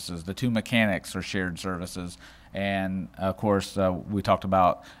shared services. The 2 mechanics are shared services. And of course, we talked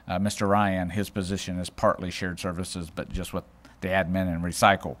about Mr. Ryan. His position is partly shared services, but just with the admin and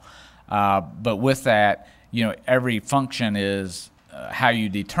recycle. But with that, every function is how you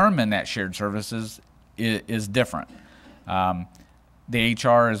determine that shared services is different. The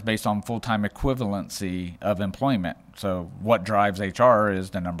HR is based on full-time equivalency of employment. So what drives HR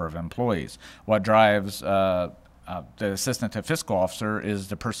is the number of employees. What drives the assistant to fiscal officer is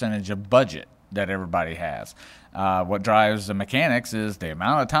the percentage of budget that everybody has. What drives the mechanics is the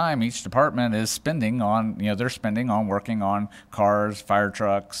amount of time each department is spending on, they're spending on working on cars, fire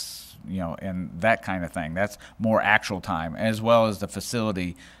trucks, and that kind of thing. That's more actual time, as well as the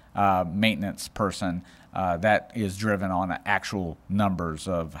facility maintenance person that is driven on actual numbers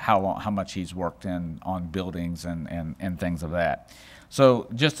of how much he's worked on buildings and things of that. So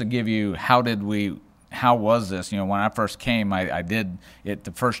just to give you, how was this? When I first came, I did it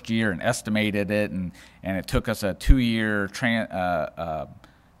the first year and estimated it, and it took us a 2-year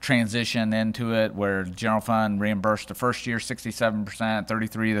transition into it, where general fund reimbursed the first year 67%,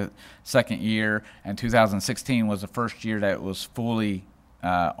 33% the second year, and 2016 was the first year that it was fully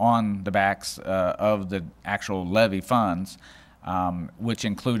on the backs of the actual levy funds, which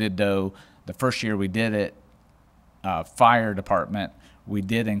included, though, the first year we did it, fire department, I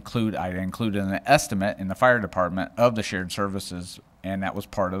included an estimate in the fire department of the shared services, and that was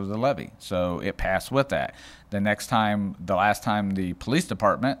part of the levy. So it passed with that. The last time the police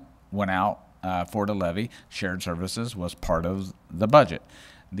department went out for the levy, shared services was part of the budget.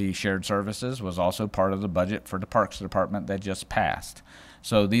 The shared services was also part of the budget for the parks department that just passed.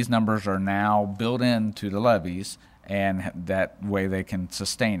 So these numbers are now built into the levies, and that way they can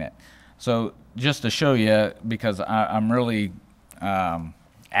sustain it. So just to show you, because I'm really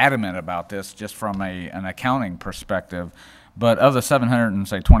adamant about this just from an accounting perspective, but of the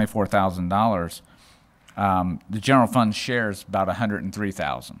 $724,000, the general fund shares about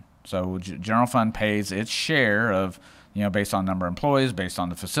 $103,000. So general fund pays its share of, based on number of employees, based on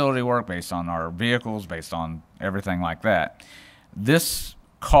the facility work, based on our vehicles, based on everything like that. This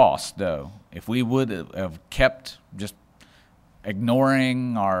cost, though, if we would have kept just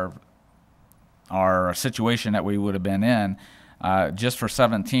ignoring our situation that we would have been in, just for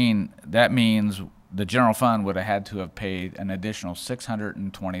 17, that means the general fund would have had to have paid an additional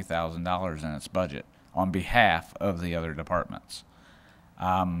 $620,000 in its budget on behalf of the other departments.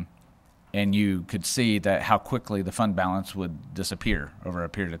 And you could see that how quickly the fund balance would disappear over a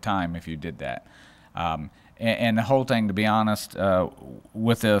period of time if you did that. And the whole thing, to be honest,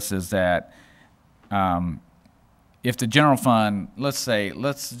 with this is that if the general fund, let's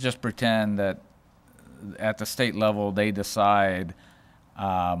just pretend that at the state level they decide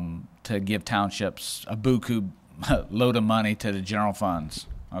to give townships a buku load of money to the general funds.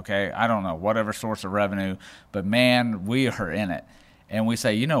 Okay, I don't know, whatever source of revenue, but man, we are in it. and we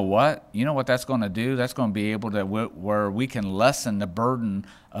say, you know what that's going to do? That's going to be able to, where we can lessen the burden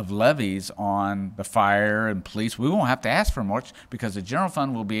of levies on the fire and police. We won't have to ask for much because the general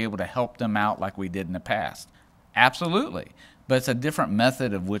fund will be able to help them out like we did in the past. Absolutely. But it's a different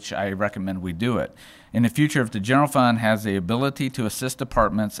method of which I recommend we do it. In the future, if the general fund has the ability to assist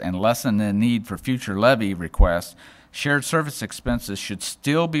departments and lessen the need for future levy requests, shared service expenses should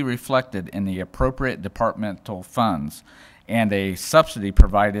still be reflected in the appropriate departmental funds and a subsidy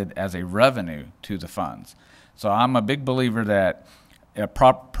provided as a revenue to the funds. So I'm a big believer that a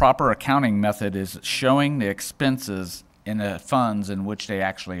proper accounting method is showing the expenses in the funds in which they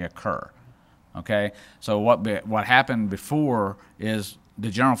actually occur. Okay, so what happened before is the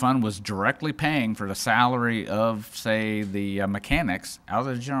general fund was directly paying for the salary of, say, the mechanics out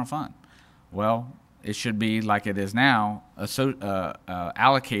of the general fund. Well, it should be like it is now,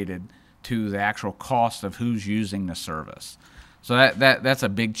 allocated to the actual cost of who's using the service. So that's a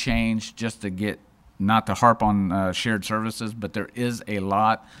big change, just to get, not to harp on shared services, but there is a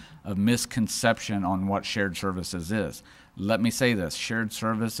lot of misconception on what shared services is. Let me say this, shared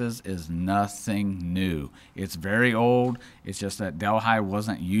services is nothing new. It's very old. It's just that Delhi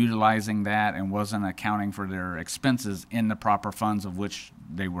wasn't utilizing that and wasn't accounting for their expenses in the proper funds of which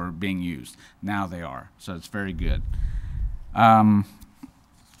they were being used. Now they are, so it's very good. All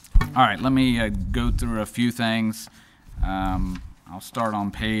right, let me go through a few things. I'll start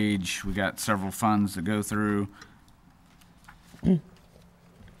on page, we got several funds to go through.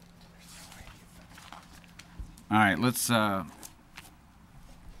 All right, let's I'm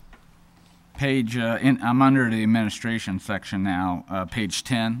under the administration section now, page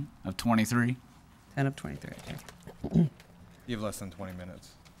 10 of 23. 10 of 23. You have less than 20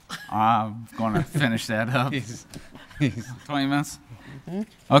 minutes. I'm going to finish that up. 20 minutes?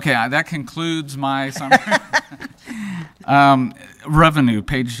 Okay, that concludes my summary. Revenue,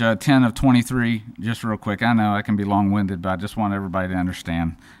 page 10 of 23, just real quick. I know I can be long-winded, but I just want everybody to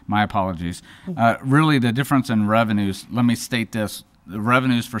understand. My apologies. Really, the difference in revenues, let me state this. The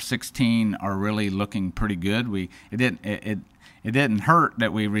revenues for 16 are really looking pretty good. It didn't hurt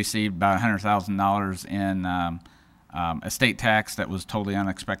that we received about $100,000 in estate tax that was totally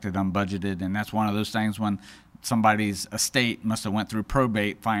unexpected, unbudgeted, and that's one of those things when somebody's estate must have went through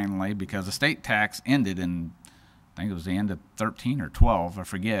probate finally, because estate tax ended in, I think it was the end of 13 or 12, I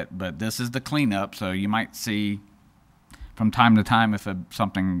forget, but this is the cleanup, so you might see from time to time if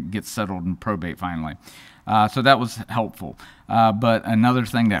something gets settled in probate finally. So that was helpful. But another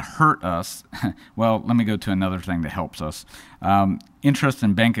thing that hurt us, well, let me go to another thing that helps us. Interest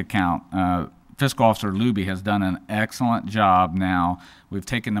in bank account. Fiscal Officer Luby has done an excellent job now. We've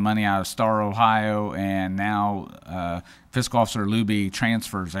taken the money out of Star, Ohio, and now Fiscal Officer Luby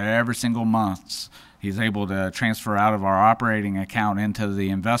transfers every single month. He's able to transfer out of our operating account into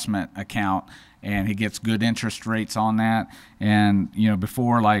the investment account, and he gets good interest rates on that. And, you know,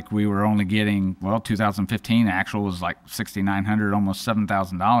 before, like, we were only getting, well, 2015 actual was like $6,900, almost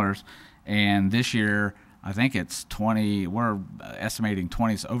 $7,000. And this year, I think it's 20, we're estimating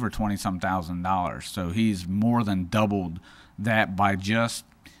over 20-some thousand dollars. So he's more than doubled that by just,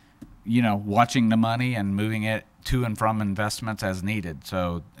 you know, watching the money and moving it to and from investments as needed.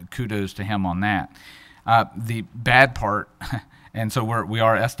 So kudos to him on that. The bad part, and so we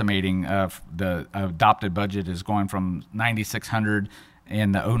are estimating the adopted budget is going from $9,600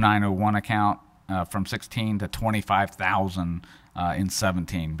 in the 0901 account from 16 to 25,000 in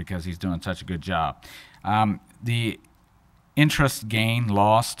 17 because he's doing such a good job. The interest gain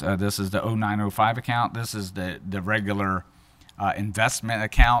lost, this is the 0905 account. This is the regular investment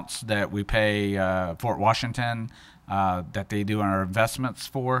accounts that we pay Fort Washington that they do our investments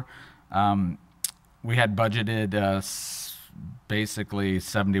for. We had budgeted basically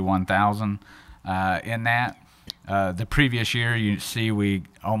 $71,000 in that. The previous year, you see, we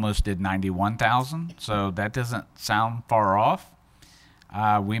almost did $91,000, so that doesn't sound far off.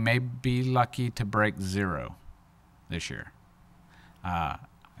 We may be lucky to break zero this year.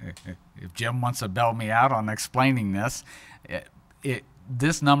 If Jim wants to bail me out on explaining this,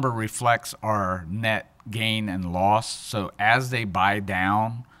 this number reflects our net gain and loss. So as they buy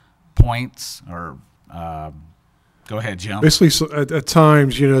down points, or go ahead, Jim. Basically, so at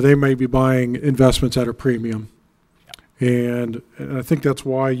times, you know, they may be buying investments at a premium. And I think that's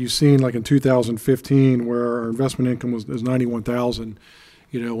why you've seen, like in 2015, where our investment income was $91,000.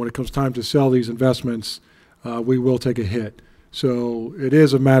 You know, when it comes time to sell these investments, we will take a hit. So it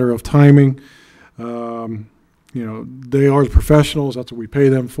is a matter of timing. You know, they are the professionals. That's what we pay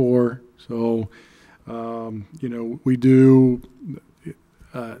them for. So, you know, we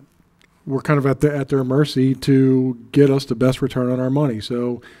we're kind of at their mercy to get us the best return on our money.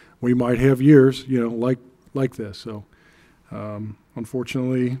 So we might have years, like this. So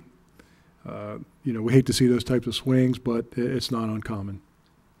unfortunately, we hate to see those types of swings, but it's not uncommon.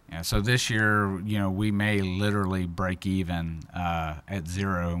 Yeah, so this year, we may literally break even at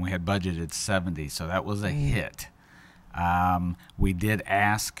 0, and we had budgeted 70, so that was a hit. We did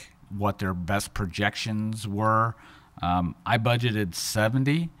ask what their best projections were. I budgeted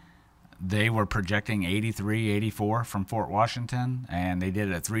 70. They were projecting 83, 84 from Fort Washington, and they did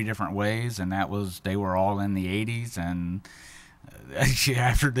it 3 different ways, and they were all in the 80s. And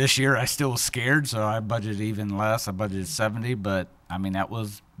after this year, I still was scared, so I budgeted even less. I budgeted 70, but I mean,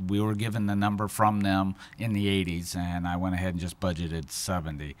 we were given the number from them in the 80s, and I went ahead and just budgeted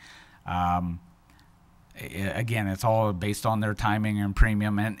 70. Again, it's all based on their timing and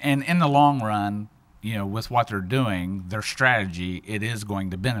premium, and in the long run, with what they're doing, their strategy, it is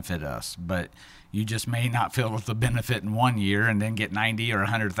going to benefit us. But you just may not feel the benefit in one year and then get 90 or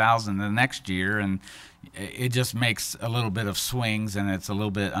 100,000 the next year, and it just makes a little bit of swings, and it's a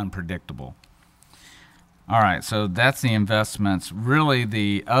little bit unpredictable. All right, so that's the investments. Really,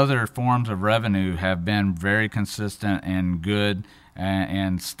 the other forms of revenue have been very consistent and good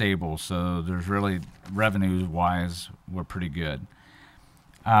and stable. So there's really, revenue-wise, we're pretty good.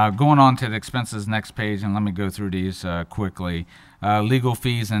 Going on to the expenses next page, and let me go through these quickly. Legal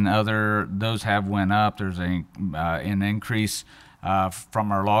fees and other, those have went up. There's an increase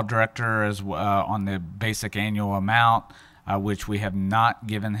from our law director on the basic annual amount, which we have not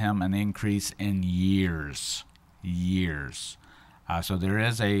given him an increase in years. So there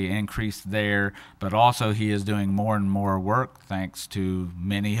is a increase there, but also he is doing more and more work thanks to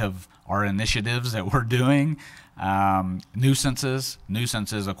many of our initiatives that we're doing. Nuisances,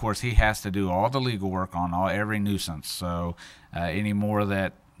 of course, he has to do all the legal work on every nuisance. So any more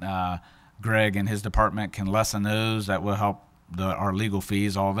that Greg and his department can lessen those, that will help our legal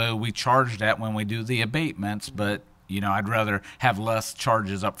fees, although we charge that when we do the abatements, but I'd rather have less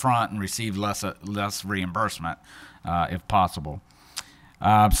charges up front and receive less reimbursement if possible.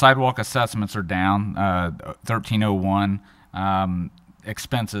 Sidewalk assessments are down, 1301.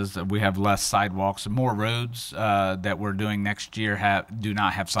 Expenses, we have less sidewalks. More roads that we're doing next year do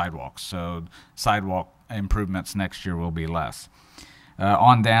not have sidewalks, so sidewalk improvements next year will be less.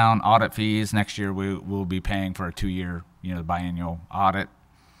 On down, audit fees, next year we will be paying for a 2-year biannual audit.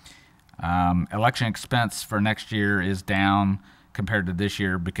 Election expense for next year is down compared to this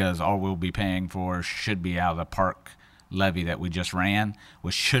year because all we'll be paying for should be out of the park levy that we just ran,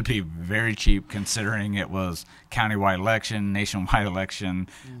 which should be very cheap considering it was countywide election, nationwide election,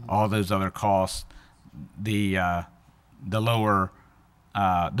 all those other costs. The lower,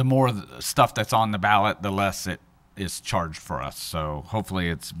 the more stuff that's on the ballot, the less it is charged for us. So hopefully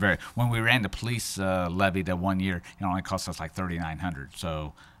it's when we ran the police levy that 1 year, it only cost us like $3,900.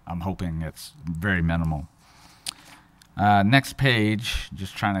 So I'm hoping it's very minimal. Next page,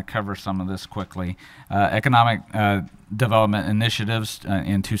 just trying to cover some of this quickly. Economic development initiatives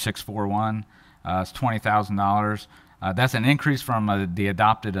in 2641 is $20,000. That's an increase from the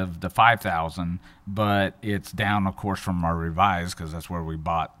adopted of the $5,000, but it's down, of course, from our revised because that's where we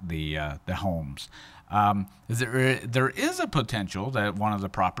bought the homes. There is a potential that one of the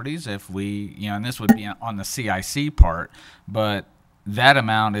properties, if we, and this would be on the CIC part, but that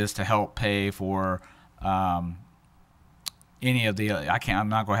amount is to help pay for any of the, I'm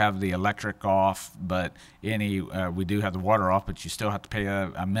not going to have the electric off, but we do have the water off, but you still have to pay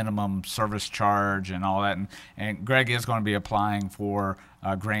a minimum service charge and all that. And Greg is going to be applying for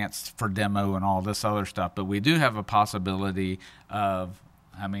grants for demo and all this other stuff. But we do have a possibility of,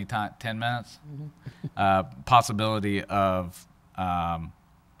 how many times? 10 minutes? Possibility of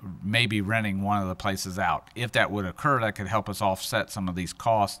maybe renting one of the places out. If that would occur, that could help us offset some of these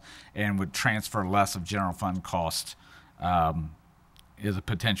costs and would transfer less of general fund costs. Is a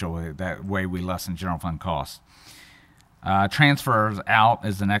potential that way we lessen general fund costs. Transfers out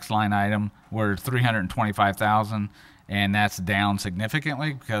is the next line item. We're $325,000, and that's down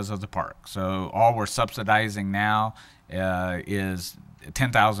significantly because of the park. So all we're subsidizing now is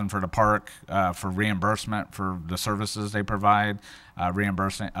 $10,000 for the park for reimbursement for the services they provide,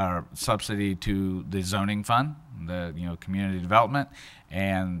 reimbursement subsidy to the zoning fund, the community development,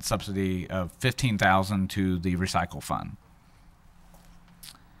 and subsidy of $15,000 to the recycle fund.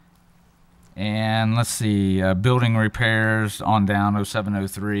 And let's see, building repairs on down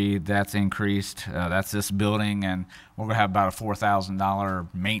 0703, that's increased. That's this building, and we're gonna have about a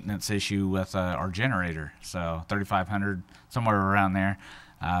 $4,000 maintenance issue with our generator, so $3,500, somewhere around there.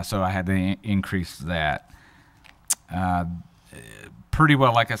 So I had to increase that. pretty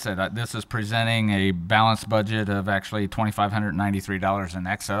well, like I said, this is presenting a balanced budget of actually $2,593 in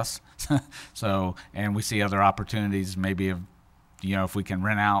excess. So, and we see other opportunities, maybe of, if we can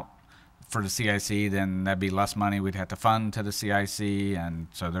rent out for the CIC, then that'd be less money we'd have to fund to the CIC, and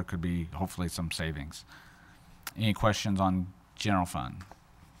so there could be hopefully some savings. Any questions on general fund?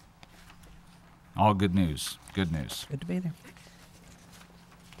 All good news. Good news. Good to be there.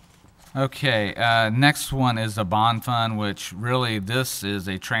 Okay, next one is the bond fund, which really this is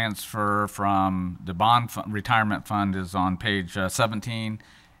a transfer from the bond fund, retirement fund is on page 17,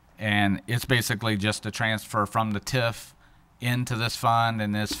 and it's basically just a transfer from the TIF into this fund,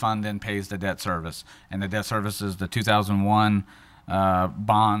 and this fund then pays the debt service. And the debt service is the 2001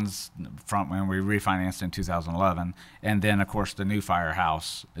 bonds from when we refinanced in 2011, and then of course the new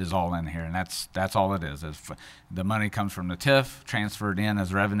firehouse is all in here, and that's all it is. The money comes from the TIF, transferred in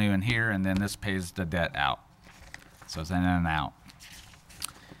as revenue in here, and then this pays the debt out. So it's in and out.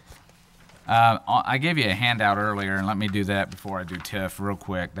 I gave you a handout earlier, and let me do that before I do TIF real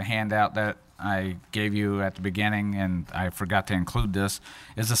quick. The handout that I gave you at the beginning, and I forgot to include this,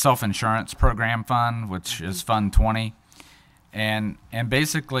 is the self-insurance program fund, which is Fund 20. And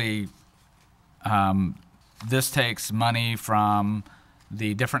basically, this takes money from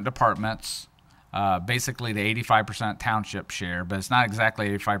the different departments, basically the 85% township share, but it's not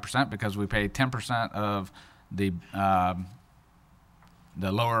exactly 85% because we pay 10% of the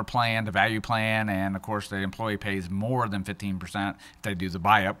lower plan, the value plan, and of course the employee pays more than 15% if they do the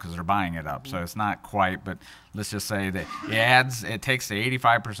buy up because they're buying it up. So it's not quite, but let's just say that it takes the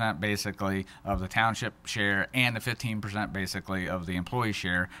 85% basically of the township share and the 15% basically of the employee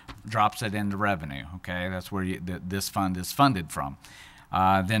share, drops it into revenue. Okay, that's where this fund is funded from.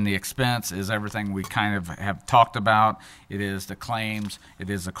 Then the expense is everything we kind of have talked about. It is the claims. It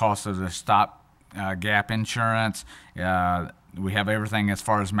is the cost of the stop gap insurance. We have everything as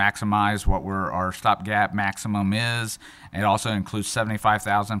far as maximize what our stopgap maximum is. It also includes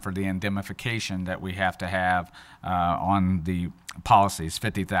 $75,000 for the indemnification that we have to have on the policies,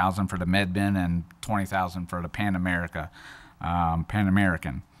 $50,000 for the MedBin and $20,000 for the Pan American.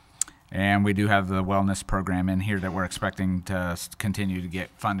 And we do have the wellness program in here that we're expecting to continue to get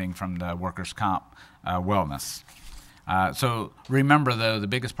funding from the workers' comp wellness. So remember, though, the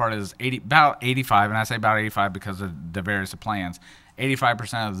biggest part is about 85, and I say about 85 because of the various plans.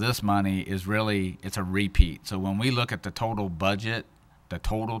 85% of this money is really, it's a repeat. So when we look at the total budget, the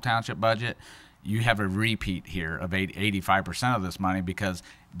total township budget, you have a repeat here of 85% of this money because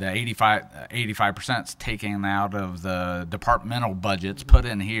the 85% is taken out of the departmental budgets, put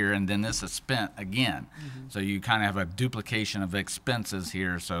in here, and then this is spent again. So you kind of have a duplication of expenses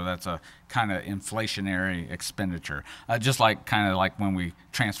here, so that's a kind of inflationary expenditure. Just like kind of like when we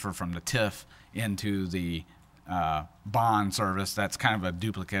transfer from the TIF into the bond service, that's kind of a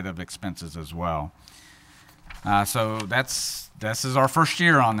duplicate of expenses as well. So this is our first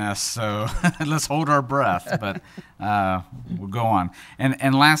year on this, so let's hold our breath, but we'll go on.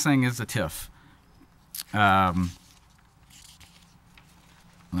 And last thing is the TIF. Let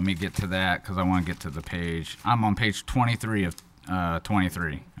me get to that because I want to get to the page. I'm on page 23 of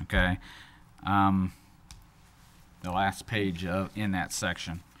 23, okay? The last page in that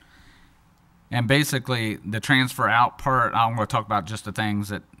section. And basically, the transfer out part, I'm going to talk about just the things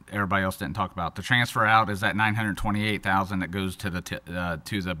that everybody else didn't talk about. The transfer out is that $928,000 that goes to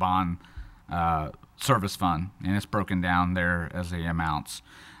the bond service fund, and it's broken down there as the amounts.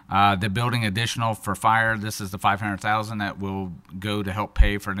 The building additional for fire, this is the $500,000 that will go to help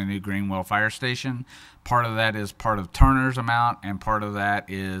pay for the new Greenwell Fire Station. Part of that is part of Turner's amount, and part of that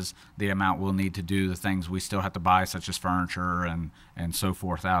is the amount we'll need to do the things we still have to buy, such as furniture and so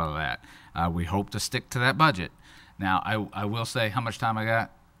forth out of that. We hope to stick to that budget. Now, I will say, how much time I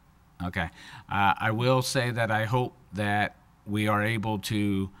got? Okay. I will say that I hope that we are able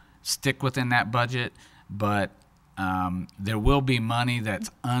to stick within that budget, but there will be money that's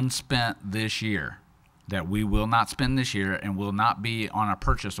unspent this year that we will not spend this year and will not be on a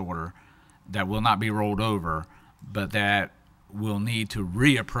purchase order, that will not be rolled over, but that we'll need to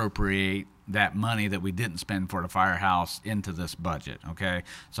reappropriate that money that we didn't spend for the firehouse into this budget, okay?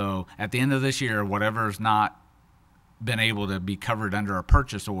 So at the end of this year, whatever's not been able to be covered under a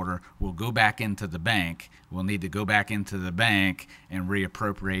purchase order will go back into the bank. We'll need to go back into the bank and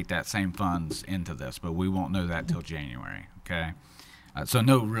reappropriate that same funds into this, but we won't know that till January, okay? So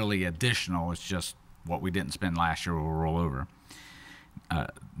no really additional, it's just what we didn't spend last year will roll over.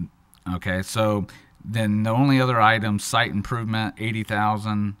 Okay, so then the only other item, site improvement,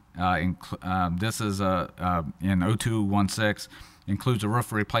 $80,000. This is in 0216. includes a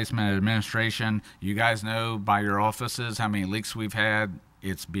roof replacement and administration. You guys know by your offices how many leaks we've had.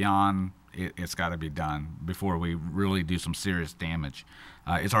 It's beyond, it's got to be done before we really do some serious damage.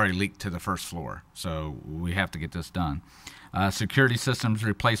 It's already leaked to the first floor, so we have to get this done. Security systems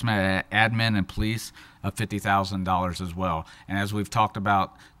replacement, admin and police, of $50,000 as well. And as we've talked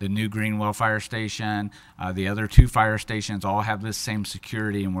about, the new Greenwell Fire Station, the other 2 fire stations all have this same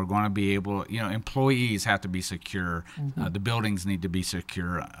security, and we're going to be able, employees have to be secure. The buildings need to be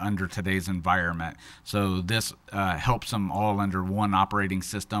secure under today's environment. So this helps them all under one operating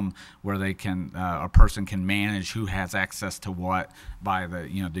system where they can, a person can manage who has access to what by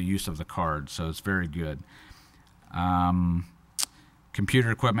the, the use of the card. So it's very good.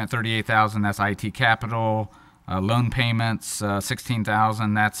 Computer equipment, $38,000. That's IT capital. Loan payments,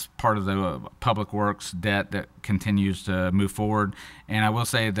 $16,000. That's part of the public works debt that continues to move forward. And I will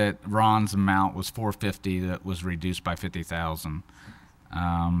say that Ron's amount was $450. That was reduced by $50,000.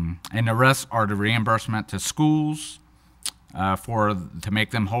 And the rest are the reimbursement to schools to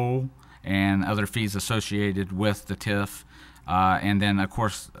make them whole, and other fees associated with the TIF. And then, of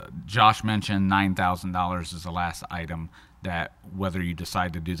course, Josh mentioned $9,000 is the last item, that whether you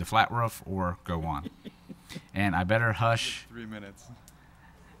decide to do the flat roof or go on. And I better hush. 3 minutes.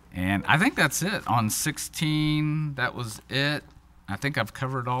 And I think that's it. On 16, that was it. I think I've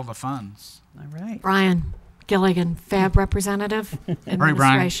covered all the funds. All right. Brian Gilligan, FAB representative,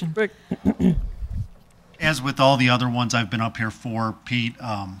 administration. As with all the other ones I've been up here for, Pete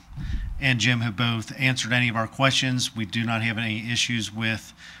and Jim have both answered any of our questions. We do not have any issues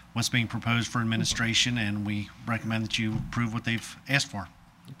with what's being proposed for administration, and we recommend that you approve what they've asked for.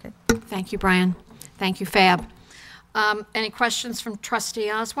 Okay. Thank you, Brian. Thank you, FAB. Any questions from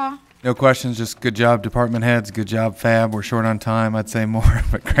Trustee Oswald? No questions, just good job, department heads. Good job, FAB. We're short on time. I'd say more,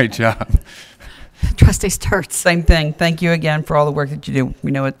 but great job. Trustee Sturts. Same thing. Thank you again for all the work that you do.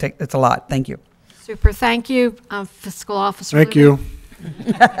 We know it's a lot. Thank you. Super. Thank you, Fiscal Officer. Thank you.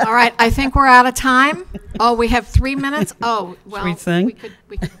 All right. I think we're out of time. Oh, we have 3 minutes. Oh, well, Should we sing?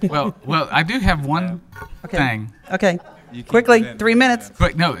 We could. Well, I do have one thing. Okay. Quickly, 3 minutes.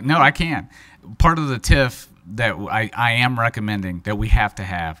 But no, I can. Part of the TIF that I am recommending that we have to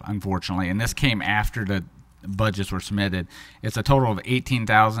have, unfortunately, and this came after the budgets were submitted, it's a total of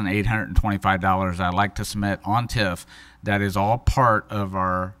 $18,825 I'd like to submit on TIF. That is all part of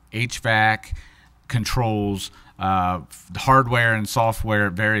our HVAC controls, hardware and software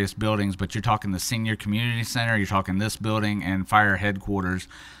at various buildings, but you're talking the senior community center, you're talking this building and fire headquarters,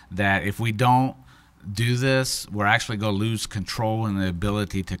 that if we don't do this, we're actually going to lose control and the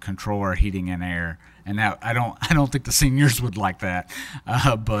ability to control our heating and air. And that, I don't think the seniors would like that,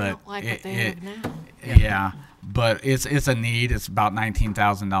 but don't like what they have now. Yeah, but it's a need. It's about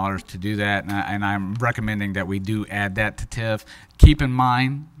 $19,000 to do that, and I'm recommending that we do add that to TIF. Keep in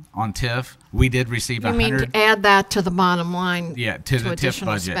mind, on TIF, we did receive You mean to add that to the bottom line? Yeah, to the TIF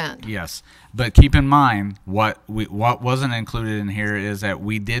additional budget. spend. Yes, but keep in mind what wasn't included in here is that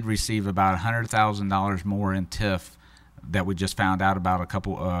we did receive about $100,000 more in TIF that we just found out about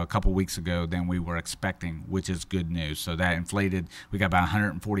a couple weeks ago than we were expecting, which is good news. So that inflated. We got about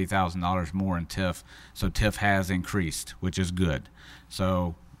 $140,000 more in TIF. So TIF has increased, which is good.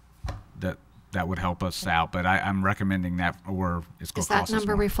 So that would help us out. But I'm recommending that, or it's going to cost us more. Is that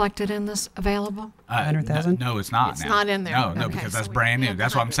number reflected in this available? 100,000? No, it's not. It's now. not in there. No, Okay, because so that's we brand new. have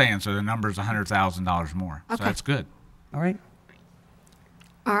That's what I'm 100. saying. So the number's $100,000 more. Okay. So that's good. All right.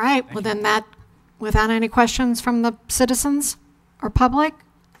 All right. Well, then that, without any questions from the citizens or public,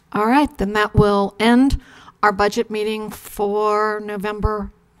 all right, then that will end our budget meeting for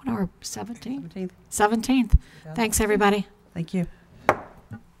November, 17th? 17th. Thanks, everybody. Thank you.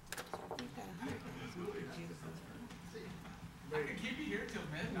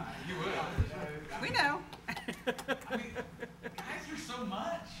 We know. Guys are so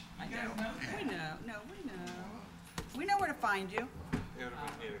much. I know. We know. No, we know. We know where to find you.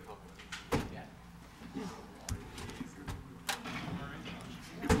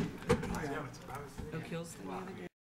 Oak Hill's thing the other day.